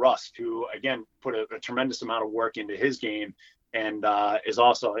Noah Rust, who again put a tremendous amount of work into his game, and is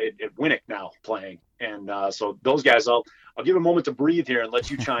also at Winnick now playing. And so those guys, I'll give a moment to breathe here and let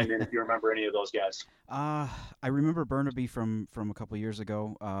you chime in if you remember any of those guys. I remember Burnaby from a couple of years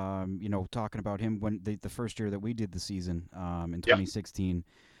ago, talking about him when the first year that we did the season in 2016.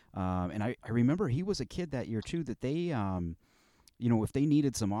 And I remember he was a kid that year too that they, if they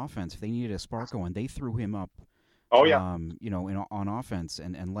needed some offense, if they needed a spark going, they threw him up. Oh, yeah. On offense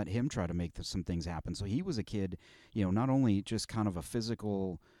and let him try to make some things happen. So he was a kid, not only just kind of a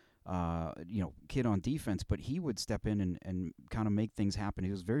physical kid on defense, but he would step in and kind of make things happen.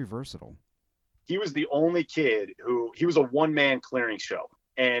 He was very versatile. He was the only kid he was a one-man clearing show.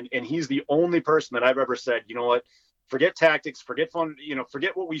 And he's the only person that I've ever said, you know what, forget tactics, forget fun,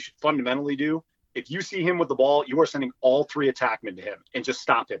 forget what we should fundamentally do. If you see him with the ball, you are sending all three attackmen to him and just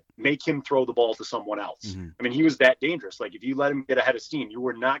stop him. Make him throw the ball to someone else. Mm-hmm. I mean, he was that dangerous. Like, if you let him get ahead of steam, you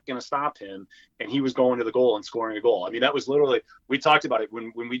were not going to stop him, and he was going to the goal and scoring a goal. I mean, that was literally – we talked about it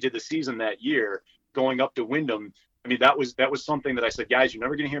when we did the season that year, going up to Wyndham. I mean, that was something that I said, guys, you're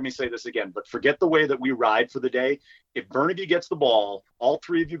never going to hear me say this again, but forget the way that we ride for the day. If Burnaby gets the ball, all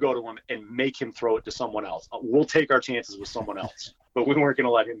three of you go to him and make him throw it to someone else. We'll take our chances with someone else, but we weren't going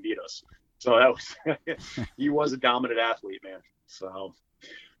to let him beat us. So that was he was a dominant athlete, man. So,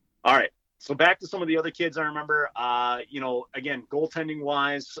 all right. So back to some of the other kids I remember, again, goaltending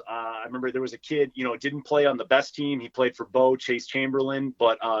wise, I remember there was a kid, didn't play on the best team. He played for Bow, Chase Chamberlain,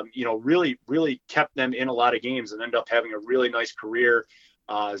 but, really, really kept them in a lot of games and ended up having a really nice career.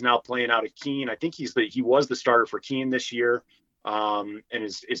 Is now playing out at Keene. I think he was the starter for Keene this year, and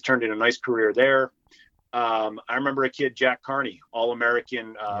is turned in a nice career there. I remember a kid, Jack Carney,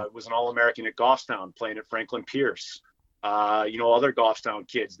 All-American, was an All-American at Goffstown, playing at Franklin Pierce. Other Goffstown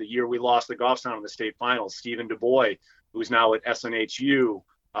kids. The year we lost the Goffstown in the state finals, Stephen DuBois, who's now at SNHU,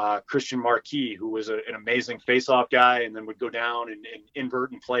 Christian Marquis, who was an amazing face-off guy, and then would go down and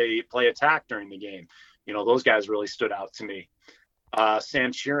invert and play attack during the game. Those guys really stood out to me.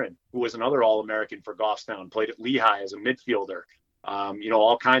 Sam Sheeran, who was another All-American for Goffstown, played at Lehigh as a midfielder.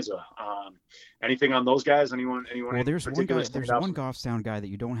 All kinds of anything on those guys. Anyone? Well, there's one guy. There's one Goffstown guy that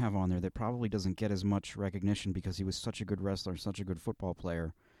you don't have on there that probably doesn't get as much recognition because he was such a good wrestler, such a good football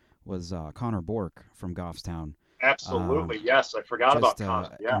player. Was Connor Bork from Goffstown? Absolutely, yes. I forgot about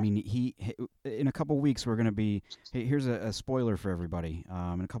Connor. Yeah. I mean, he in a couple weeks we're going to be. Here's a spoiler for everybody.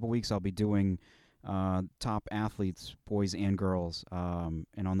 In a couple weeks I'll be doing top athletes, boys and girls,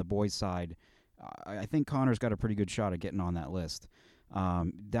 and on the boys' side. I think Connor's got a pretty good shot at getting on that list.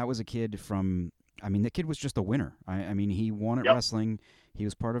 That was a kid from. I mean, the kid was just a winner. I mean, he won at wrestling. He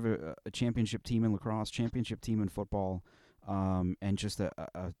was part of a championship team in lacrosse, championship team in football, and just a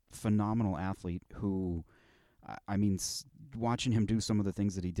phenomenal athlete who, I mean, watching him do some of the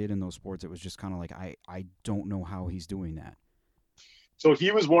things that he did in those sports, it was just kind of like, I don't know how he's doing that. So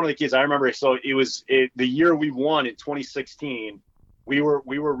he was one of the kids I remember. So the year we won in 2016. We were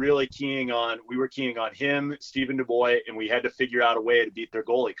really keying on him, Stephen DuBois, and we had to figure out a way to beat their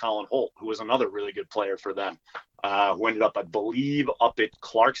goalie, Colin Holt, who was another really good player for them. Who ended up, I believe, up at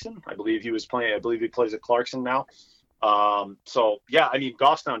Clarkson. I believe he plays at Clarkson now. So yeah, I mean,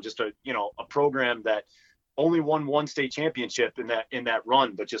 Goffstown, just a program that only won one state championship in that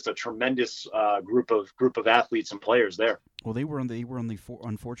run, but just a tremendous group of athletes and players there. Well, they were on the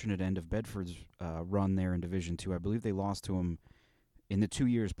unfortunate end of Bedford's run there in Division II. I believe they lost to them in the 2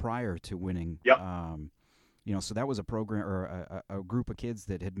 years prior to winning. Yep. So that was a program or a group of kids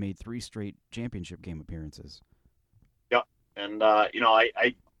that had made 3 straight championship game appearances. Yep. And I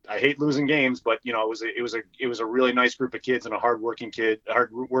hate losing games, but it was a really nice group of kids and a hardworking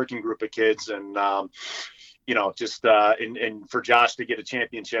group of kids, and and for Josh to get a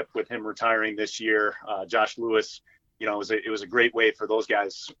championship with him retiring this year, Josh Lewis, it was a great way for those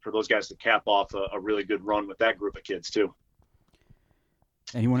guys to cap off a really good run with that group of kids too.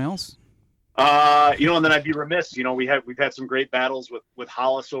 Anyone else? And then I'd be remiss. We've had some great battles with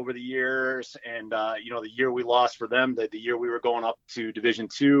Hollis over the years, and the year we lost for them, the year we were going up to Division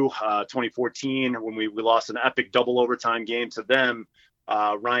II, 2014, when we lost an epic double overtime game to them.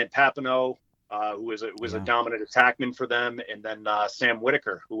 Ryan Papineau, who was a dominant attackman for them, and then Sam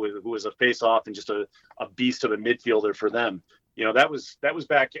Whitaker, who was a face-off and just a beast of a midfielder for them. That was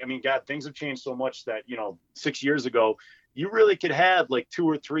back. I mean, God, things have changed so much that 6 years ago, you really could have like 2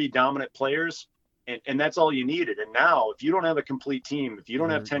 or 3 dominant players, and that's all you needed. And now, if you don't have a complete team, if you don't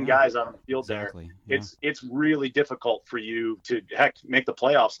have 10 guys out on the field there, it's really difficult for you to make the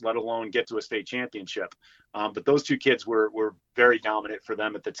playoffs, let alone get to a state championship. But those 2 kids were very dominant for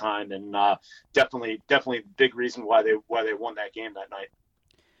them at the time, and definitely big reason why they won that game that night.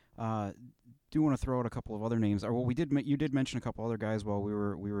 Do want to throw out a couple of other names? Well, you did mention a couple other guys while we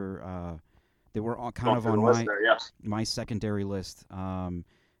were. They were all kind of on my secondary list.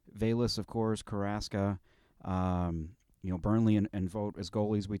 Velas, of course, Carrasca, Burnley and Vogt as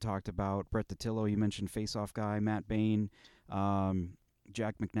goalies we talked about. Brett DiTillo, you mentioned face-off guy. Matt Bain,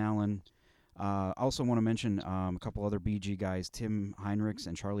 Jack McNallen. Also want to mention a couple other BG guys, Tim Heinrichs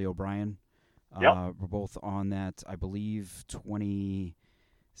and Charlie O'Brien. Were both on that, I believe,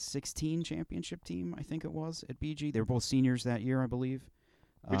 2016 championship team, I think it was, at BG. They were both seniors that year, I believe.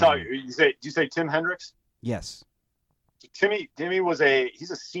 Did you say Tim Hendricks? Yes. Timmy he's a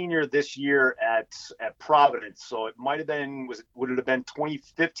senior this year at Providence, so it might have been would it have been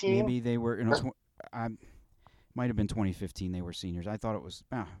 2015? Maybe they were. Might have been 2015. They were seniors. I thought it was.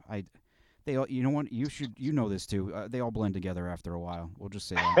 They all. You know what? You know this too. They all blend together after a while. We'll just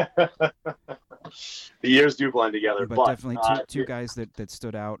say that. The years do blend together, but definitely two guys that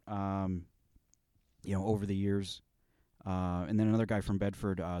stood out. Over the years. And then another guy from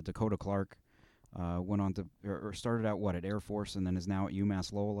Bedford, Dakota Clark, went on to or started out at Air Force and then is now at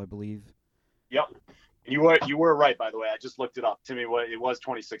UMass Lowell, I believe. Yep, you were right, by the way. I just looked it up. Timmy, it was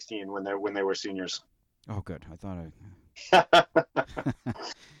 2016 when they were seniors. Oh, good. I thought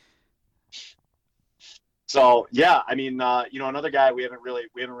So yeah, I mean, another guy we haven't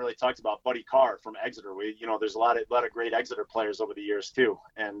really talked about, Buddy Carr from Exeter. There's a lot of great Exeter players over the years too,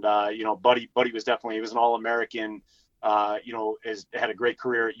 and Buddy was definitely, he was an All-American. Had a great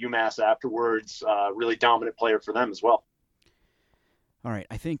career at UMass afterwards. Really dominant player for them as well. All right,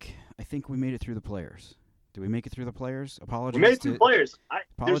 I think we made it through the players. Did we make it through the players? Apologies. We made it through players.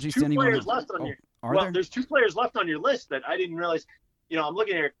 Apologies to anyone. There's 2 players left on there? There's 2 players left on your list that I didn't realize. I'm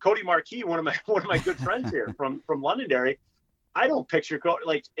looking at Cody Marquis, one of my good friends here from Londonderry. I don't picture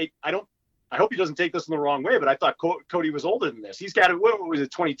Cody I hope he doesn't take this in the wrong way, but I thought Cody was older than this. He's got it. What was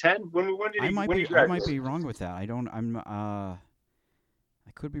it? 2010? When did he? I might be wrong with that. I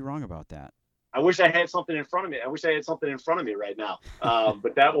could be wrong about that. I wish I had something in front of me. I wish I had something in front of me right now.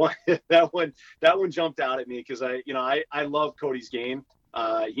 But that one jumped out at me because I love Cody's game.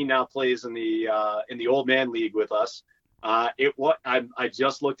 He now plays in the Old Man League with us. I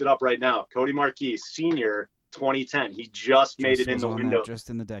just looked it up right now. Cody Marquis, senior, 2010. He just made it in the window. Just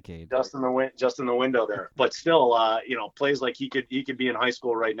in the decade. Just in the window there. But still, plays like he could be in high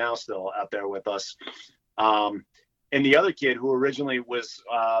school right now, still out there with us. And the other kid who originally was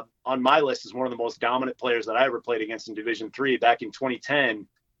on my list is one of the most dominant players that I ever played against in Division III back in 2010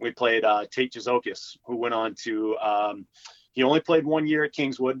 We played Tate Jazokis, who went on to he only played 1 year at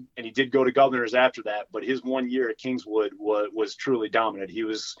Kingswood, and he did go to Governors after that. But his 1 year at Kingswood was truly dominant. He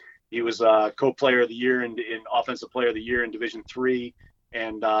was co-player of the year in offensive player of the year in Division III.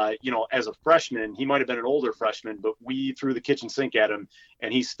 And, as a freshman, he might have been an older freshman, but we threw the kitchen sink at him,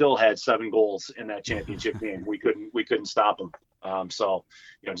 and he still had 7 goals in that championship game. We couldn't stop him. So,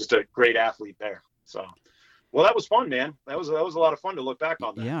 just a great athlete there. So, well, that was fun, man. That was a lot of fun to look back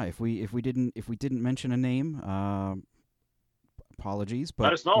on that. Yeah. If we didn't mention a name, apologies, but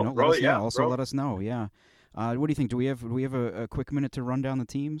let us know, bro. Let us know. Yeah. What do you think? Do we have a quick minute to run down the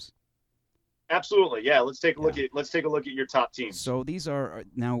teams? Absolutely, yeah. Let's take a look at your top teams. So these are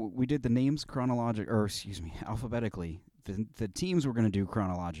now we did the names alphabetically. The teams we're going to do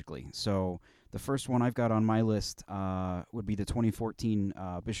chronologically. So the first one I've got on my list would be the 2014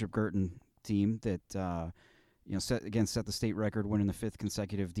 Bishop Guertin team that set the state record, winning the 5th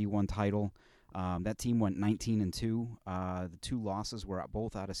consecutive D1 title. That team went 19-2. The 2 losses were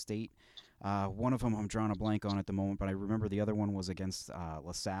both out of state. One of them I'm drawing a blank on at the moment, but I remember the other one was against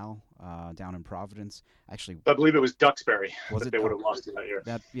LaSalle down in Providence. Actually, I believe it was Duxbury. They would have lost it that year.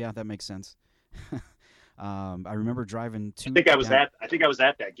 That makes sense. I remember driving to. I think I was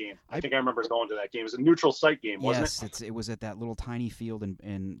at that game. I think I remember going to that game. It was a neutral site game, wasn't it? Yes, it was at that little tiny field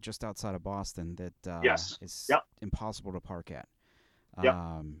in just outside of Boston that is impossible to park at.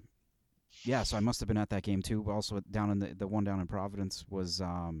 Yeah, so I must have been at that game too. But also down in the one down in Providence was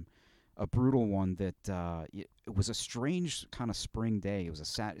a brutal one that it was a strange kind of spring day. It was a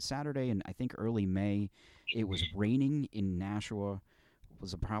Saturday in, I think, early May. It was raining in Nashua. It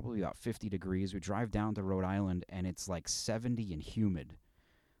was probably about 50 degrees. We drive down to Rhode Island, and it's like 70 and humid.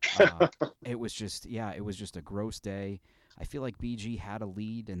 It was just a gross day. I feel like BG had a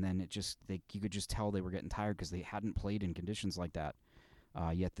lead, and then you could just tell they were getting tired because they hadn't played in conditions like that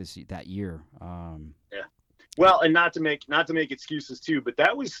yet that year. Yeah. Well, and not to make excuses too, but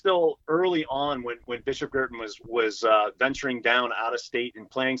that was still early on when Bishop Guertin was venturing down out of state and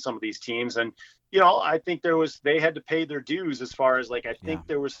playing some of these teams, and I think they had to pay their dues as far as I think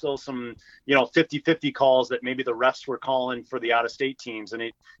there was still some 50-50 calls that maybe the refs were calling for the out of state teams,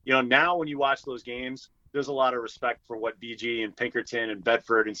 and now when you watch those games, there's a lot of respect for what BG and Pinkerton and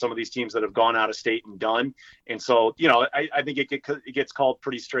Bedford and some of these teams that have gone out of state and done. And so, I think it gets called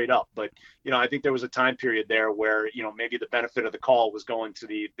pretty straight up. But, I think there was a time period there where, maybe the benefit of the call was going to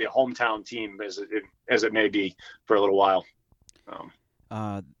the hometown team as it may be for a little while.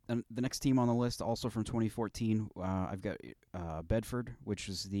 The next team on the list, also from 2014, I've got Bedford, which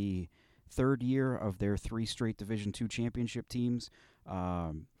is the 3rd year of their 3 straight Division II championship teams.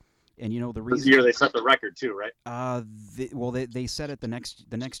 And the reason this year they set the record too, right? They set it the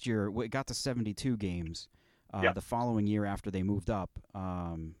next year. It got to 72 games. The following year after they moved up.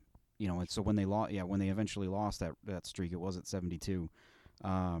 And so when they eventually lost that streak, it was at 72.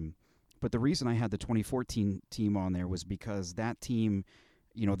 But the reason I had the 2014 team on there was because that team,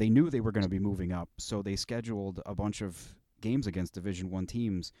 they knew they were going to be moving up, so they scheduled a bunch of games against Division I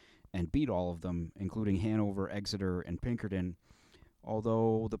teams and beat all of them, including Hanover, Exeter, and Pinkerton.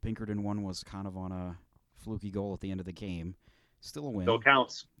 Although the Pinkerton one was kind of on a fluky goal at the end of the game, still a win. Still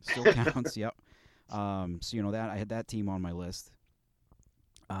counts. Yep. So that I had that team on my list.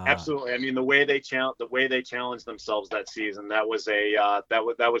 Absolutely. I mean, the way they challenged themselves that season, that was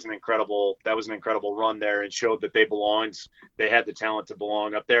an incredible run there, and showed that they belonged. They had the talent to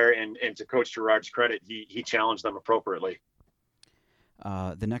belong up there, and to Coach Gerard's credit, he challenged them appropriately.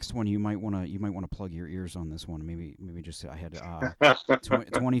 The next one you might want to plug your ears on this one. Maybe just I had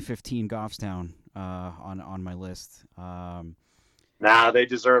 2015 Goffstown on my list. Nah, they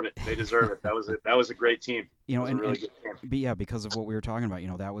deserve it. That was a great team. Really good team. Because of what we were talking about.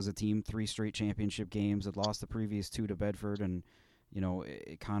 That was a team 3 straight championship games. Had lost the previous 2 to Bedford, and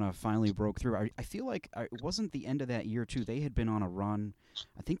it kind of finally broke through. I feel like it wasn't the end of that year too. They had been on a run.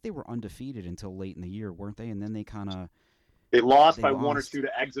 I think they were undefeated until late in the year, weren't they? And then they kind of. They lost by 1 or 2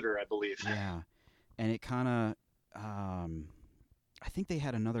 to Exeter, I believe. Yeah, and it kind of, I think they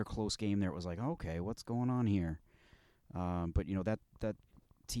had another close game there. It was like, okay, what's going on here? But that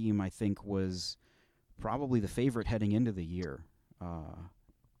team, I think, was probably the favorite heading into the year.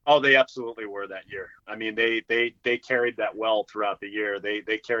 They absolutely were that year. I mean, they carried that well throughout the year.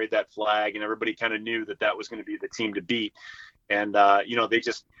 They carried that flag, and everybody kind of knew that was going to be the team to beat. And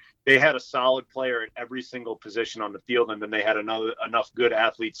they had a solid player at every single position on the field, and then they had enough good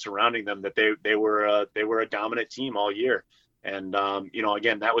athletes surrounding them that they were a dominant team all year. And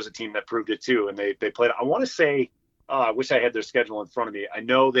again, that was a team that proved it too. And they played. I want to say, I wish I had their schedule in front of me. I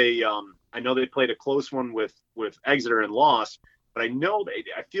know they played a close one with Exeter and lost, but I know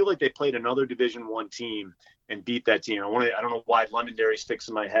I feel like they played another Division I team and beat that team. I don't know why Londonderry sticks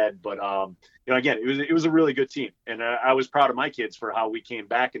in my head, but again, it was a really good team, and I was proud of my kids for how we came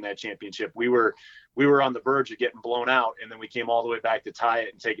back in that championship. We were on the verge of getting blown out, and then we came all the way back to tie it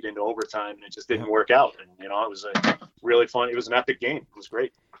and take it into overtime, and it just didn't work out. And it was a really fun. It was an epic game. It was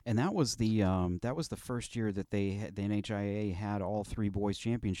great. And that was the first year that the NHIAA had all 3 boys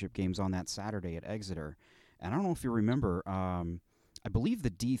championship games on that Saturday at Exeter. And I don't know if you remember, I believe the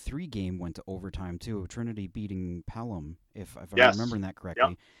D3 game went to overtime too. Trinity beating Pelham, if I'm remembering that correctly.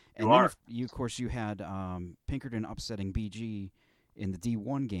 Yep, and then of course you had Pinkerton upsetting BG in the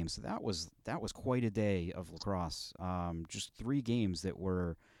D1 game. So that was quite a day of lacrosse. Just 3 games that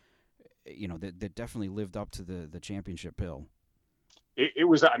were, that definitely lived up to the championship bill. It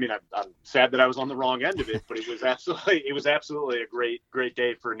was. I mean, I'm sad that I was on the wrong end of it, but it was absolutely a great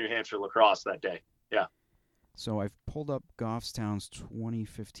day for New Hampshire lacrosse that day. Yeah. So I've pulled up Goffstown's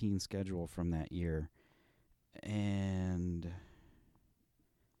 2015 schedule from that year, and of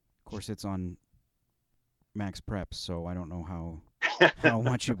course it's on Max Prep, so I don't know how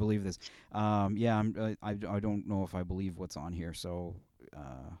much you believe this. I don't know if I believe what's on here. So,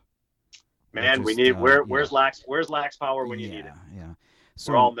 man, we need where's Lax Power when you need it? Yeah.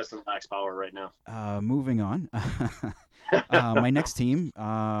 So we're all missing Lax Power right now. Moving on. My next team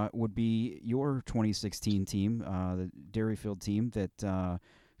would be your 2016 team, the Dairyfield team that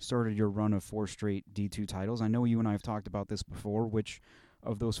started your run of 4 straight D2 titles. I know you and I have talked about this before. Which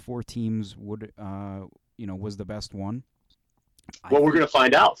of those 4 teams would, was the best one? Well, we're going to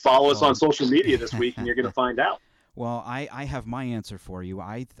find out. Follow us on social media this week, and you're going to find out. Well, I have my answer for you.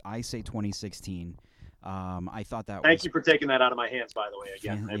 I say 2016. I thought that. Thank you for taking that out of my hands, by the way.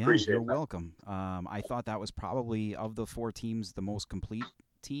 Again, I appreciate it. You're welcome. I thought that was probably of the 4 teams the most complete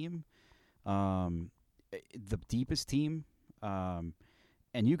team, the deepest team, and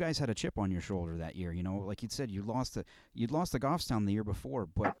you guys had a chip on your shoulder that year. Like you'd said, you'd lost to Goffstown the year before,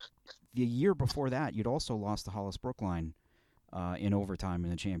 but the year before that, you'd also lost to Hollis Brookline in overtime in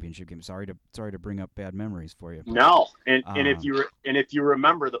the championship game. Sorry to bring up bad memories for you. No, and if you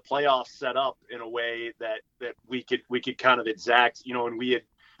remember, the playoffs set up in a way that we could kind of exact, and we had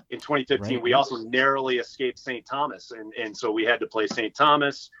in 2015 we also narrowly escaped St. Thomas, and so we had to play St.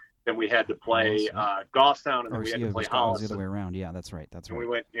 Thomas, then we had to play Goffstown, and then we had to play Hollis. The other way around. Yeah, that's right. And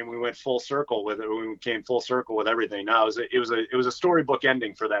we went full circle with it. We came full circle with everything. Now it was a storybook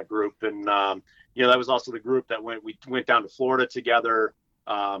ending for that group, and that was also the group that we went down to Florida together.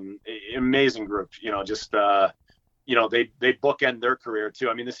 Amazing group. They bookend their career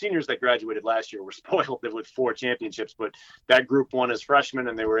too. I mean, the seniors that graduated last year were spoiled with 4 championships, but that group won as freshmen,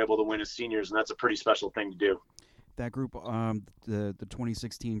 and they were able to win as seniors, and that's a pretty special thing to do. That group, the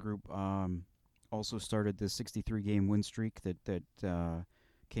 2016 group, also started the 63-game win streak that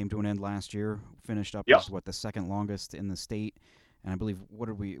came to an end last year. Finished up as the second longest in the state, and I believe what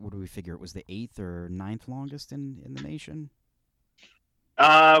did we figure? It was the 8th or 9th longest in the nation.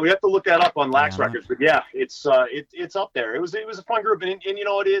 We have to look that up on Lax Records, but yeah, it's up there. It was a fun group, and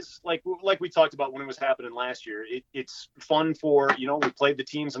it is like we talked about when it was happening last year. It's fun for we played the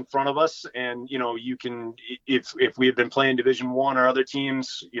teams in front of us, and you can if we had been playing Division I or other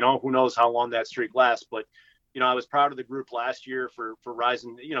teams, who knows how long that streak lasts. But I was proud of the group last year for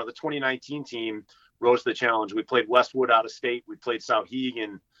rising. The 2019 team rose to the challenge. We played Westwood out of state. We played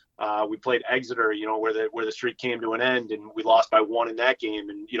Souhegan. We played Exeter, where the streak came to an end, and we lost by 1 in that game.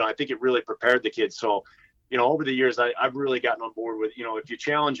 And, I think it really prepared the kids. So, over the years, I've really gotten on board with, if you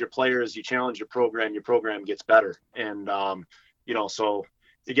challenge your players, you challenge your program gets better. And, so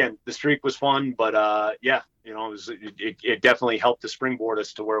again, the streak was fun, but it definitely helped to springboard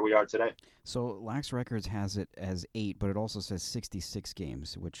us to where we are today. So Lax Records has it as 8, but it also says 66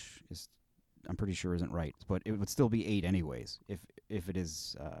 games, which is, I'm pretty sure isn't right, but it would still be 8 anyways if it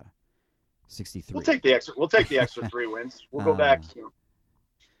is 63. We'll take the extra 3 wins. We'll go back.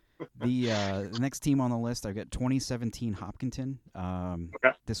 The next team on the list, I've got 2017 Hopkinton.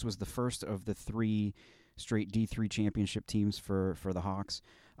 Okay. This was the first of the 3 straight D3 championship teams for the Hawks.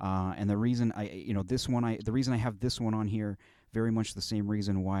 And the reason the reason I have this one on here, very much the same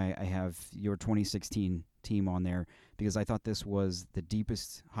reason why I have your 2016 team on there, because I thought this was the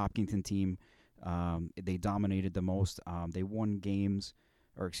deepest Hopkinton team. They dominated the most. They won games,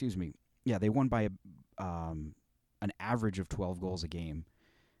 they won by an average of 12 goals a game,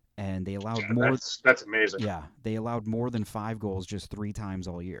 and they allowed more. That's amazing. Yeah, they allowed more than 5 goals just 3 times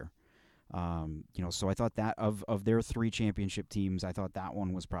all year. So I thought that of their 3 championship teams, I thought that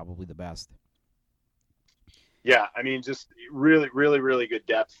one was probably the best. Yeah, I mean, just really, really, really good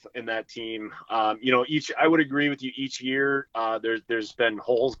depth in that team. I would agree with you. Each year, there's been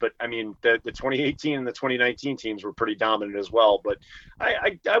holes, but I mean, the 2018 and the 2019 teams were pretty dominant as well. But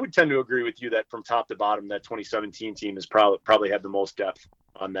I would tend to agree with you that from top to bottom, that 2017 team has probably had the most depth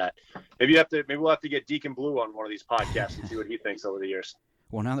on that. Maybe we'll have to get Deacon Blue on one of these podcasts and see what he thinks over the years.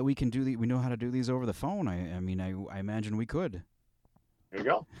 Well, now that we know how to do these over the phone. I imagine we could. There you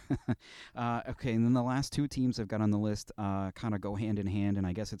go. Okay, and then the last two teams I've got on the list kind of go hand in hand, and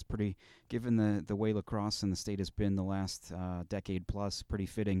I guess it's pretty, given the way lacrosse in the state has been the last decade plus, pretty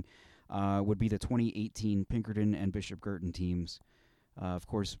fitting, would be the 2018 Pinkerton and Bishop Guertin teams. Of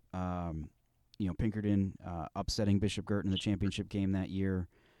course, Pinkerton upsetting Bishop Guertin in the championship game that year.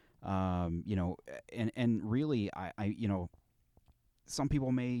 And really, I some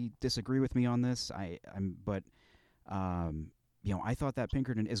people may disagree with me on this. I thought that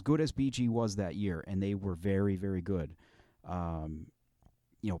Pinkerton, as good as BG was that year, and they were very, very good,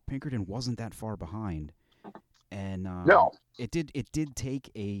 Pinkerton wasn't that far behind. And no. It did take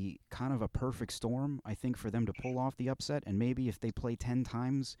a kind of a perfect storm, I think, for them to pull off the upset. And maybe if they play 10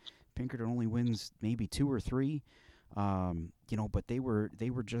 times, Pinkerton only wins maybe 2 or 3. But they were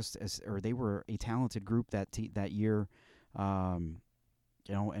a talented group that year. And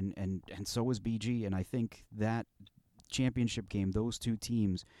so was BG, and I think that championship game, those two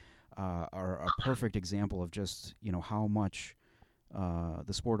teams are a perfect example of just how much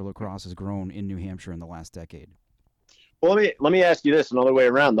the sport of lacrosse has grown in New Hampshire in the last decade. Well, let me ask you this another way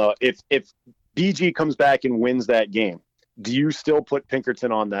around though. If BG comes back and wins that game, do you still put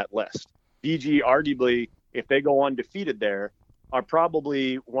Pinkerton on that list? BG, arguably, if they go undefeated there, are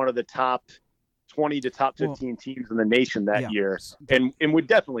probably one of the top 20 to top 15 teams in the nation that year, and would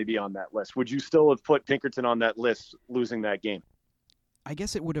definitely be on that list. Would you still have put Pinkerton on that list losing that game? I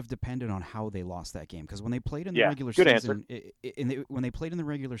guess it would have depended on how they lost that game, because when they played in the regular season, when they played in the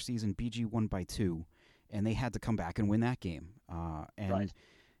regular season, BG won by 2, and they had to come back and win that game.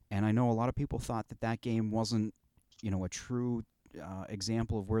 And I know a lot of people thought that game wasn't, a true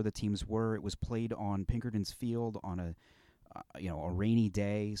example of where the teams were. It was played on Pinkerton's field on a rainy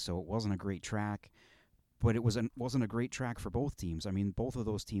day, so it wasn't a great track. But it wasn't a great track for both teams. I mean, both of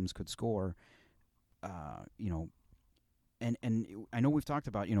those teams could score. And I know we've talked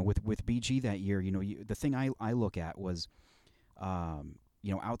about with BG that year. The thing I look at was,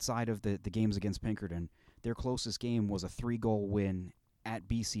 outside of the games against Pinkerton, their closest game was a 3-goal win at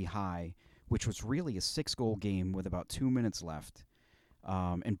BC High, which was really a 6-goal game with about 2 minutes left.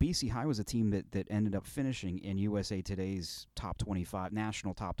 And BC High was a team that ended up finishing in USA Today's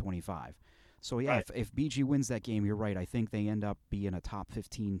national top 25. So if BG wins that game, you're right. I think they end up being a top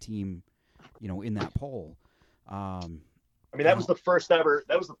 15 team, in that poll. That was the first ever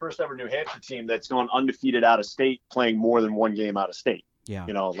New Hampshire team that's gone undefeated out of state, playing more than one game out of state. Yeah.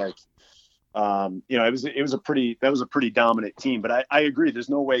 It was a pretty dominant team. But I agree. There's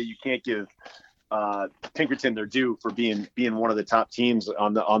no way you can't give Pinkerton their due for being one of the top teams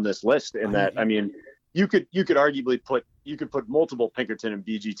on this list. And you could arguably put multiple Pinkerton and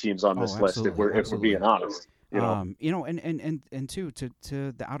BG teams on this list if we're being honest. And to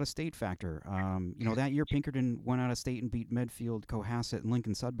the out of state factor. That year Pinkerton went out of state and beat Medfield, Cohasset, and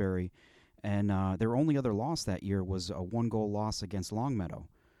Lincoln Sudbury, and their only other loss that year was a 1-goal loss against Longmeadow.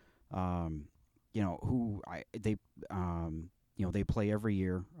 They play every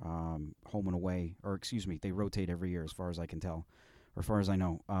year, home and away, or excuse me, they rotate every year as far as I can tell, or as far as I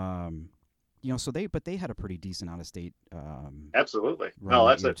know. But they had a pretty decent out of state. Absolutely. No,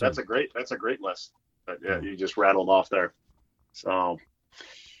 that's a great list. You just rattled off there. So,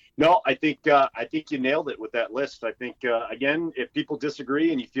 no, I think you nailed it with that list. I think again, if people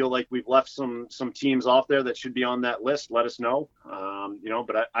disagree and you feel like we've left some teams off there that should be on that list, let us know.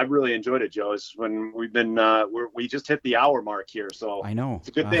 But I've really enjoed it, Joe. It's when we've been we just hit the hour mark here, so I know it's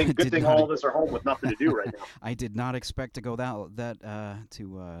a good thing. Good thing all of us are home with nothing to do right now. I did not expect to go to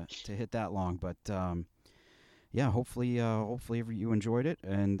hit that long, but. Hopefully you enjoyed it,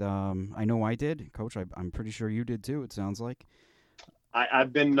 and I know I did, Coach. I'm pretty sure you did too. It sounds like.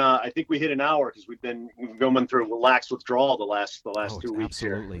 I've been. I think we hit an hour because we've been going through relaxed withdrawal the last 2 weeks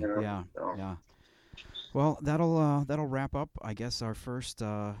absolutely. here. Yeah. Well, that'll wrap up, I guess, our first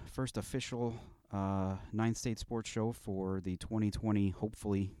official Ninth State Sports Show for the 2020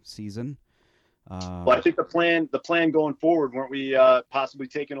 hopefully season. Well, I think the plan going forward, weren't we possibly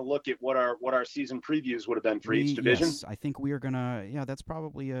taking a look at what our season previews would have been for each division? Yes, I think we are gonna. Yeah, that's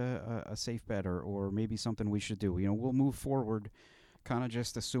probably a safe bet, or maybe something we should do. We'll move forward kind of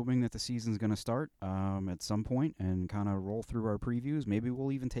just assuming that the season's going to start at some point and kind of roll through our previews. Maybe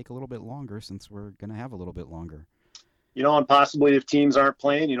we'll even take a little bit longer since we're going to have a little bit longer. And possibly if teams aren't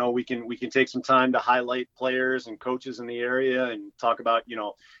playing, we can take some time to highlight players and coaches in the area and talk about,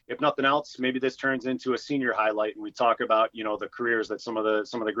 if nothing else, maybe this turns into a senior highlight and we talk about, the careers that some of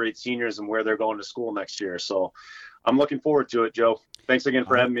the great seniors and where they're going to school next year. So I'm looking forward to it, Joe. Thanks again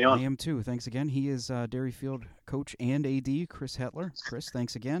for having me on. I am too. Thanks again. He is Derryfield coach and AD, Chris Hetler. Chris,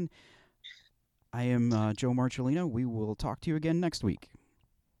 thanks again. I am Joe Marcellino. We will talk to you again next week.